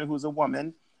trans woman who's a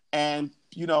woman. And,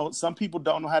 some people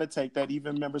don't know how to take that,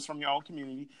 even members from your own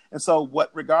community. And so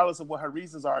regardless of what her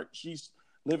reasons are, she's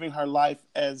living her life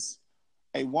as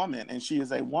a woman, and she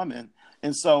is a woman.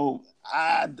 And so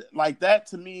I like that.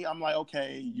 To me, I'm like,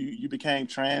 okay, you became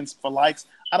trans for likes.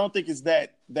 I don't think it's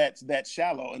that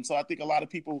shallow. And so I think a lot of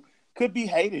people could be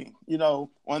hating,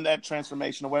 on that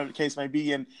transformation or whatever the case may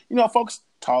be. And, folks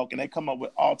talk and they come up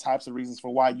with all types of reasons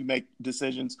for why you make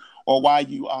decisions or why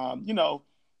you,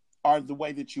 are the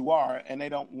way that you are, and they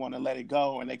don't want to let it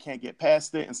go and they can't get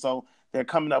past it. And so they're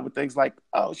coming up with things like,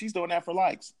 oh, she's doing that for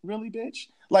likes. Really, bitch?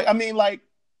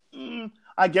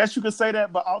 I guess you could say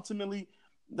that, but ultimately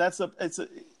it's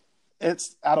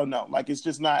I don't know. Like, it's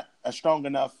just not a strong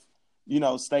enough,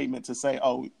 statement to say,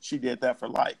 oh, she did that for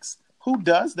likes. Who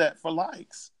does that for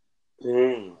likes?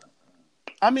 I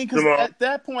mean, because at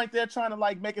that point, they're trying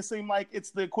to make it seem like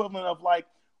it's the equivalent of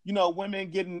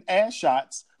women getting ass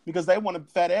shots because they want a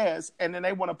fat ass and then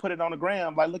they want to put it on the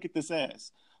gram. Like, look at this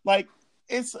ass. Like,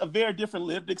 it's a very different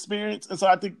lived experience. And so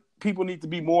I think people need to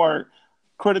be more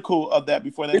critical of that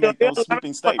before they make those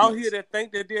sweeping statements. Out here that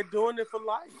think that they're doing it for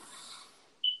life.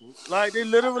 Like, they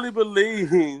literally believe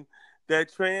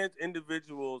that trans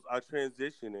individuals are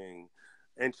transitioning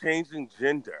and changing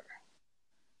gender.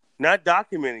 Not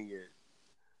documenting it,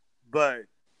 but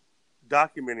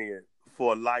documenting it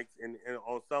for likes and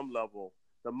on some level,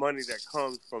 the money that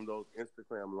comes from those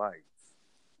Instagram likes.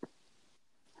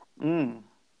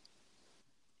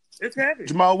 It's heavy.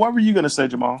 Jamal, what were you going to say,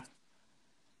 Jamal?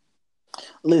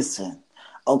 Listen,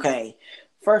 okay.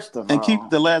 First of all, and keep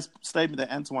the last statement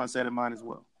that Antoine said in mind as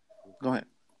well. Go ahead.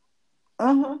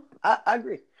 I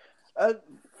agree.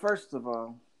 First of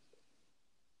all,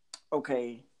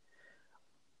 okay.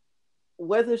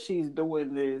 Whether she's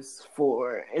doing this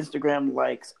for Instagram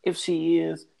likes, if she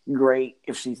is, great.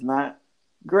 If she's not,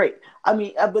 great. I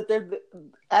mean, but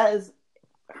as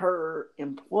her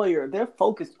employer, they're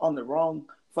focused on the wrong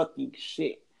fucking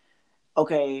shit.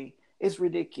 Okay, it's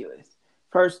ridiculous.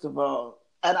 First of all,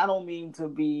 and I don't mean to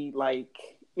be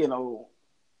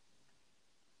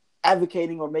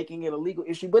advocating or making it a legal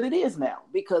issue, but it is now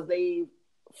because they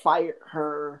fired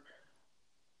her,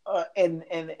 and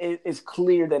it's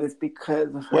clear that it's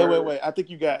because of her. Wait. I think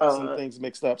you got some things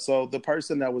mixed up. So the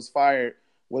person that was fired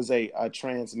was a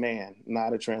trans man,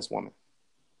 not a trans woman.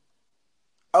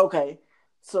 Okay,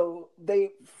 so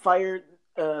they fired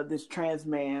this trans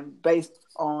man based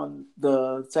on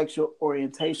the sexual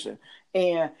orientation.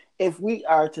 And if we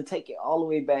are to take it all the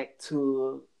way back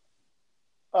to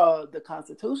the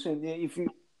Constitution,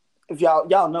 if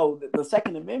y'all know that the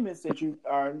Second Amendment says you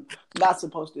are not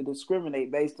supposed to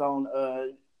discriminate based on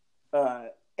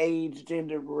age,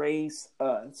 gender, race,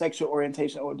 sexual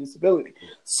orientation, or disability.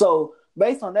 So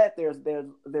based on that, there's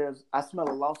I smell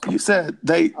a lawsuit. You said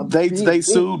they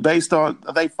sued based on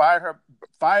they fired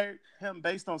him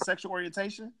based on sexual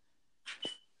orientation.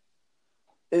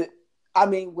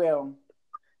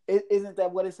 Isn't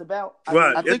that what it's about?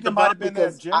 Right. I think it might have been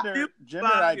that gender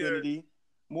identity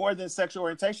more than sexual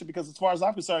orientation, because as far as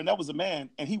I'm concerned, that was a man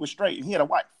and he was straight and he had a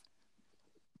wife.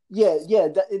 Yeah,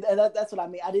 that's what I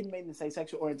mean. I didn't mean to say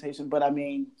sexual orientation, but I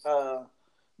mean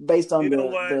based on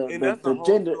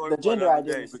the gender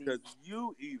identity. Because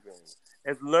you, even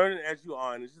as learning as you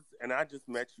are, and I just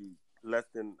met you less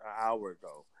than an hour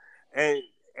ago, and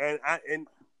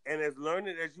as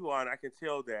learning as you are, and I can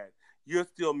tell that you're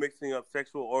still mixing up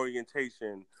sexual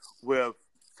orientation with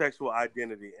sexual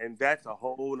identity, and that's a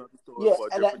whole other story. Yeah,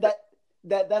 and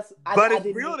that's. But it's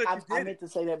real that you did it. I meant to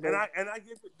say that, and I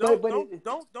get it.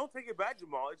 Don't take it back,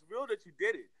 Jamal. It's real that you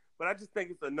did it. But I just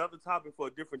think it's another topic for a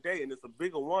different day, and it's a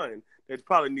bigger one that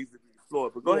probably needs to be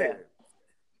explored. But go ahead.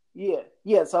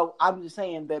 Yeah. So I'm just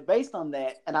saying that based on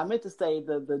that, and I meant to say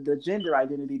the gender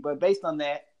identity, but based on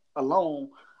that alone,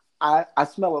 I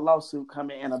smell a lawsuit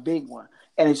coming and a big one,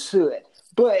 and it should.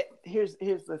 But here's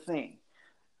the thing.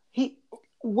 He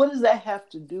what does that have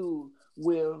to do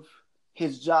with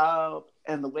his job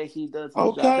and the way he does his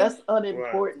job? Okay. That's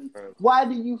unimportant. Right. Why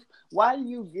do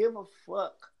you give a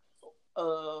fuck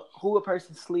who a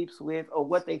person sleeps with or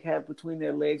what they have between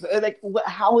their legs?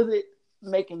 How is it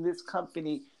making this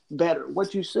company better?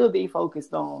 What you should be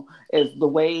focused on is the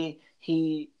way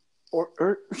he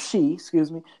or she,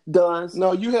 excuse me, does.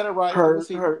 No, you had it right.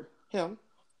 Him.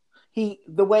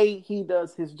 The way he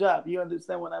does his job. You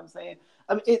understand what I'm saying?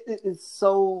 I mean, it's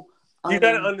so. You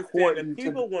got to understand that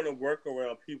people want to work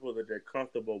around people that they're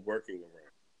comfortable working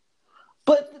around.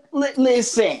 But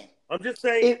listen, I'm just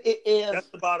saying that's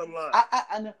the bottom line.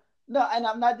 I know. No, and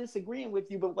I'm not disagreeing with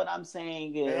you, but what I'm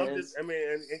saying is, and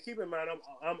keep in mind,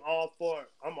 I'm all for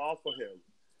him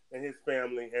and his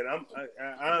family, and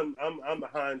I'm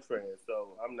behind trans,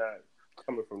 so I'm not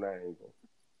coming from that angle.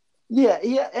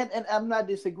 Yeah, and I'm not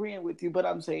disagreeing with you, but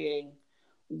I'm saying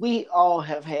we all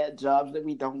have had jobs that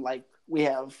we don't like. We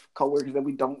have coworkers that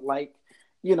we don't like.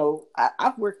 You know,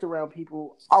 I've worked around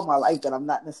people all my life that I'm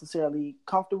not necessarily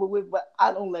comfortable with, but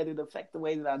I don't let it affect the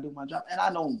way that I do my job, and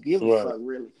I don't give a fuck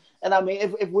really. And I mean,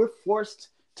 if we're forced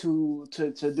to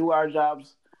do our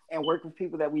jobs and work with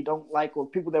people that we don't like, or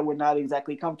people that we're not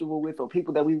exactly comfortable with, or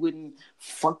people that we wouldn't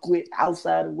fuck with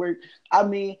outside of work, I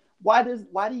mean, why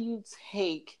do you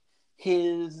take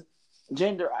his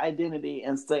gender identity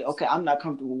and say, okay, I'm not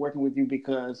comfortable working with you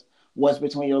because what's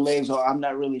between your legs, or I'm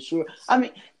not really sure. I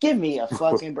mean, give me a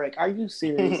fucking break. Are you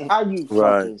serious? Are you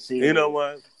fucking serious? You know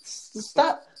what?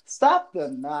 Stop the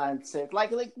nonsense.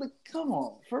 Like, come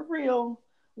on, for real.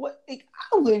 What? I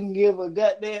wouldn't give a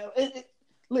goddamn.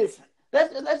 Listen,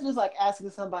 that's just like asking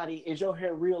somebody, is your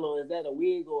hair real or is that a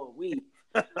wig or a weave?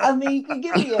 I mean,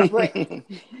 give me a break.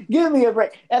 Give me a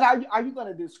break. And are you going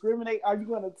to discriminate? Are you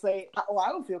going to say, "Oh, I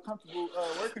don't feel comfortable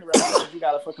working around you because you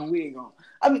got a fucking wig on"?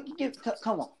 I mean,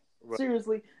 come on. Right.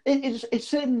 Seriously, it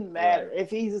shouldn't matter if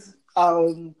he's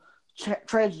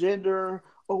transgender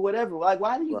or whatever. Like,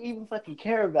 why do you even fucking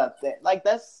care about that? Like,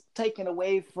 that's taken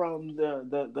away from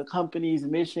the company's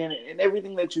mission and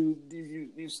everything that you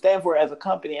stand for as a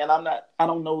company. And I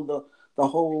don't know the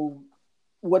whole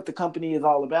what the company is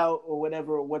all about or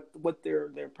whatever, or what their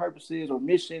purpose is or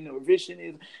mission or vision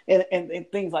is, and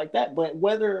things like that. But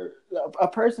whether a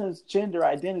person's gender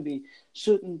identity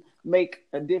shouldn't make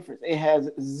a difference. It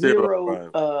has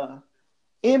zero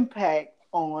impact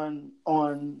on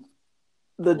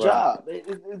the job.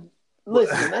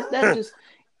 Listen, that's just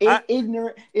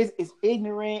ignorant. It's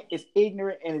ignorant. It's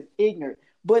ignorant, and it's ignorant.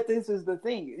 But this is the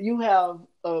thing: you have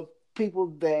people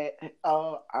that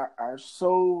are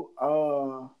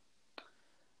so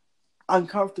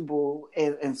uncomfortable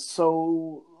and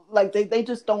so like they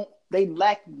just don't. They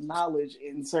lack knowledge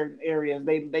in certain areas.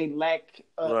 They lack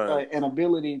an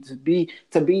ability to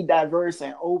be diverse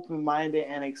and open minded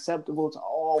and acceptable to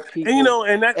all people. And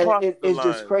and that crosses the line.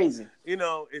 It's just crazy.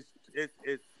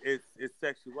 It's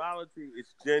sexuality,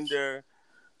 it's gender,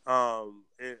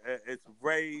 it's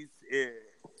race,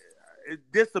 it's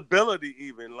disability.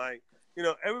 Even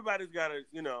everybody's got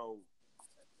to.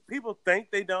 People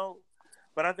think they don't,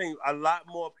 but I think a lot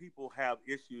more people have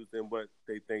issues than what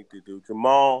they think they do.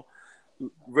 Jamal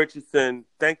Richardson,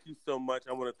 thank you so much.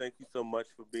 I want to thank you so much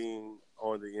for being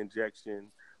on The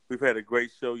Injection. We've had a great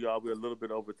show, y'all. We're a little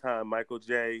bit over time. Michael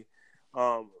J.,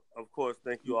 of course,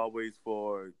 thank you always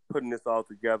for putting this all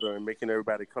together and making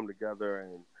everybody come together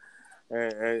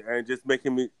and just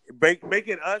making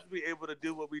us be able to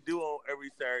do what we do on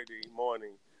every Saturday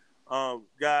morning.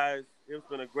 Guys, it's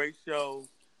been a great show.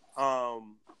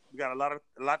 We got a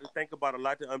lot to think about, a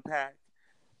lot to unpack,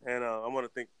 and I want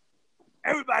to thank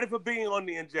everybody for being on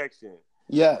The Injection.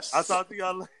 Yes. I'll talk to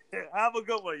y'all later. Have a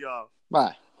good one, y'all.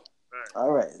 Bye.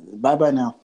 All right. Bye now.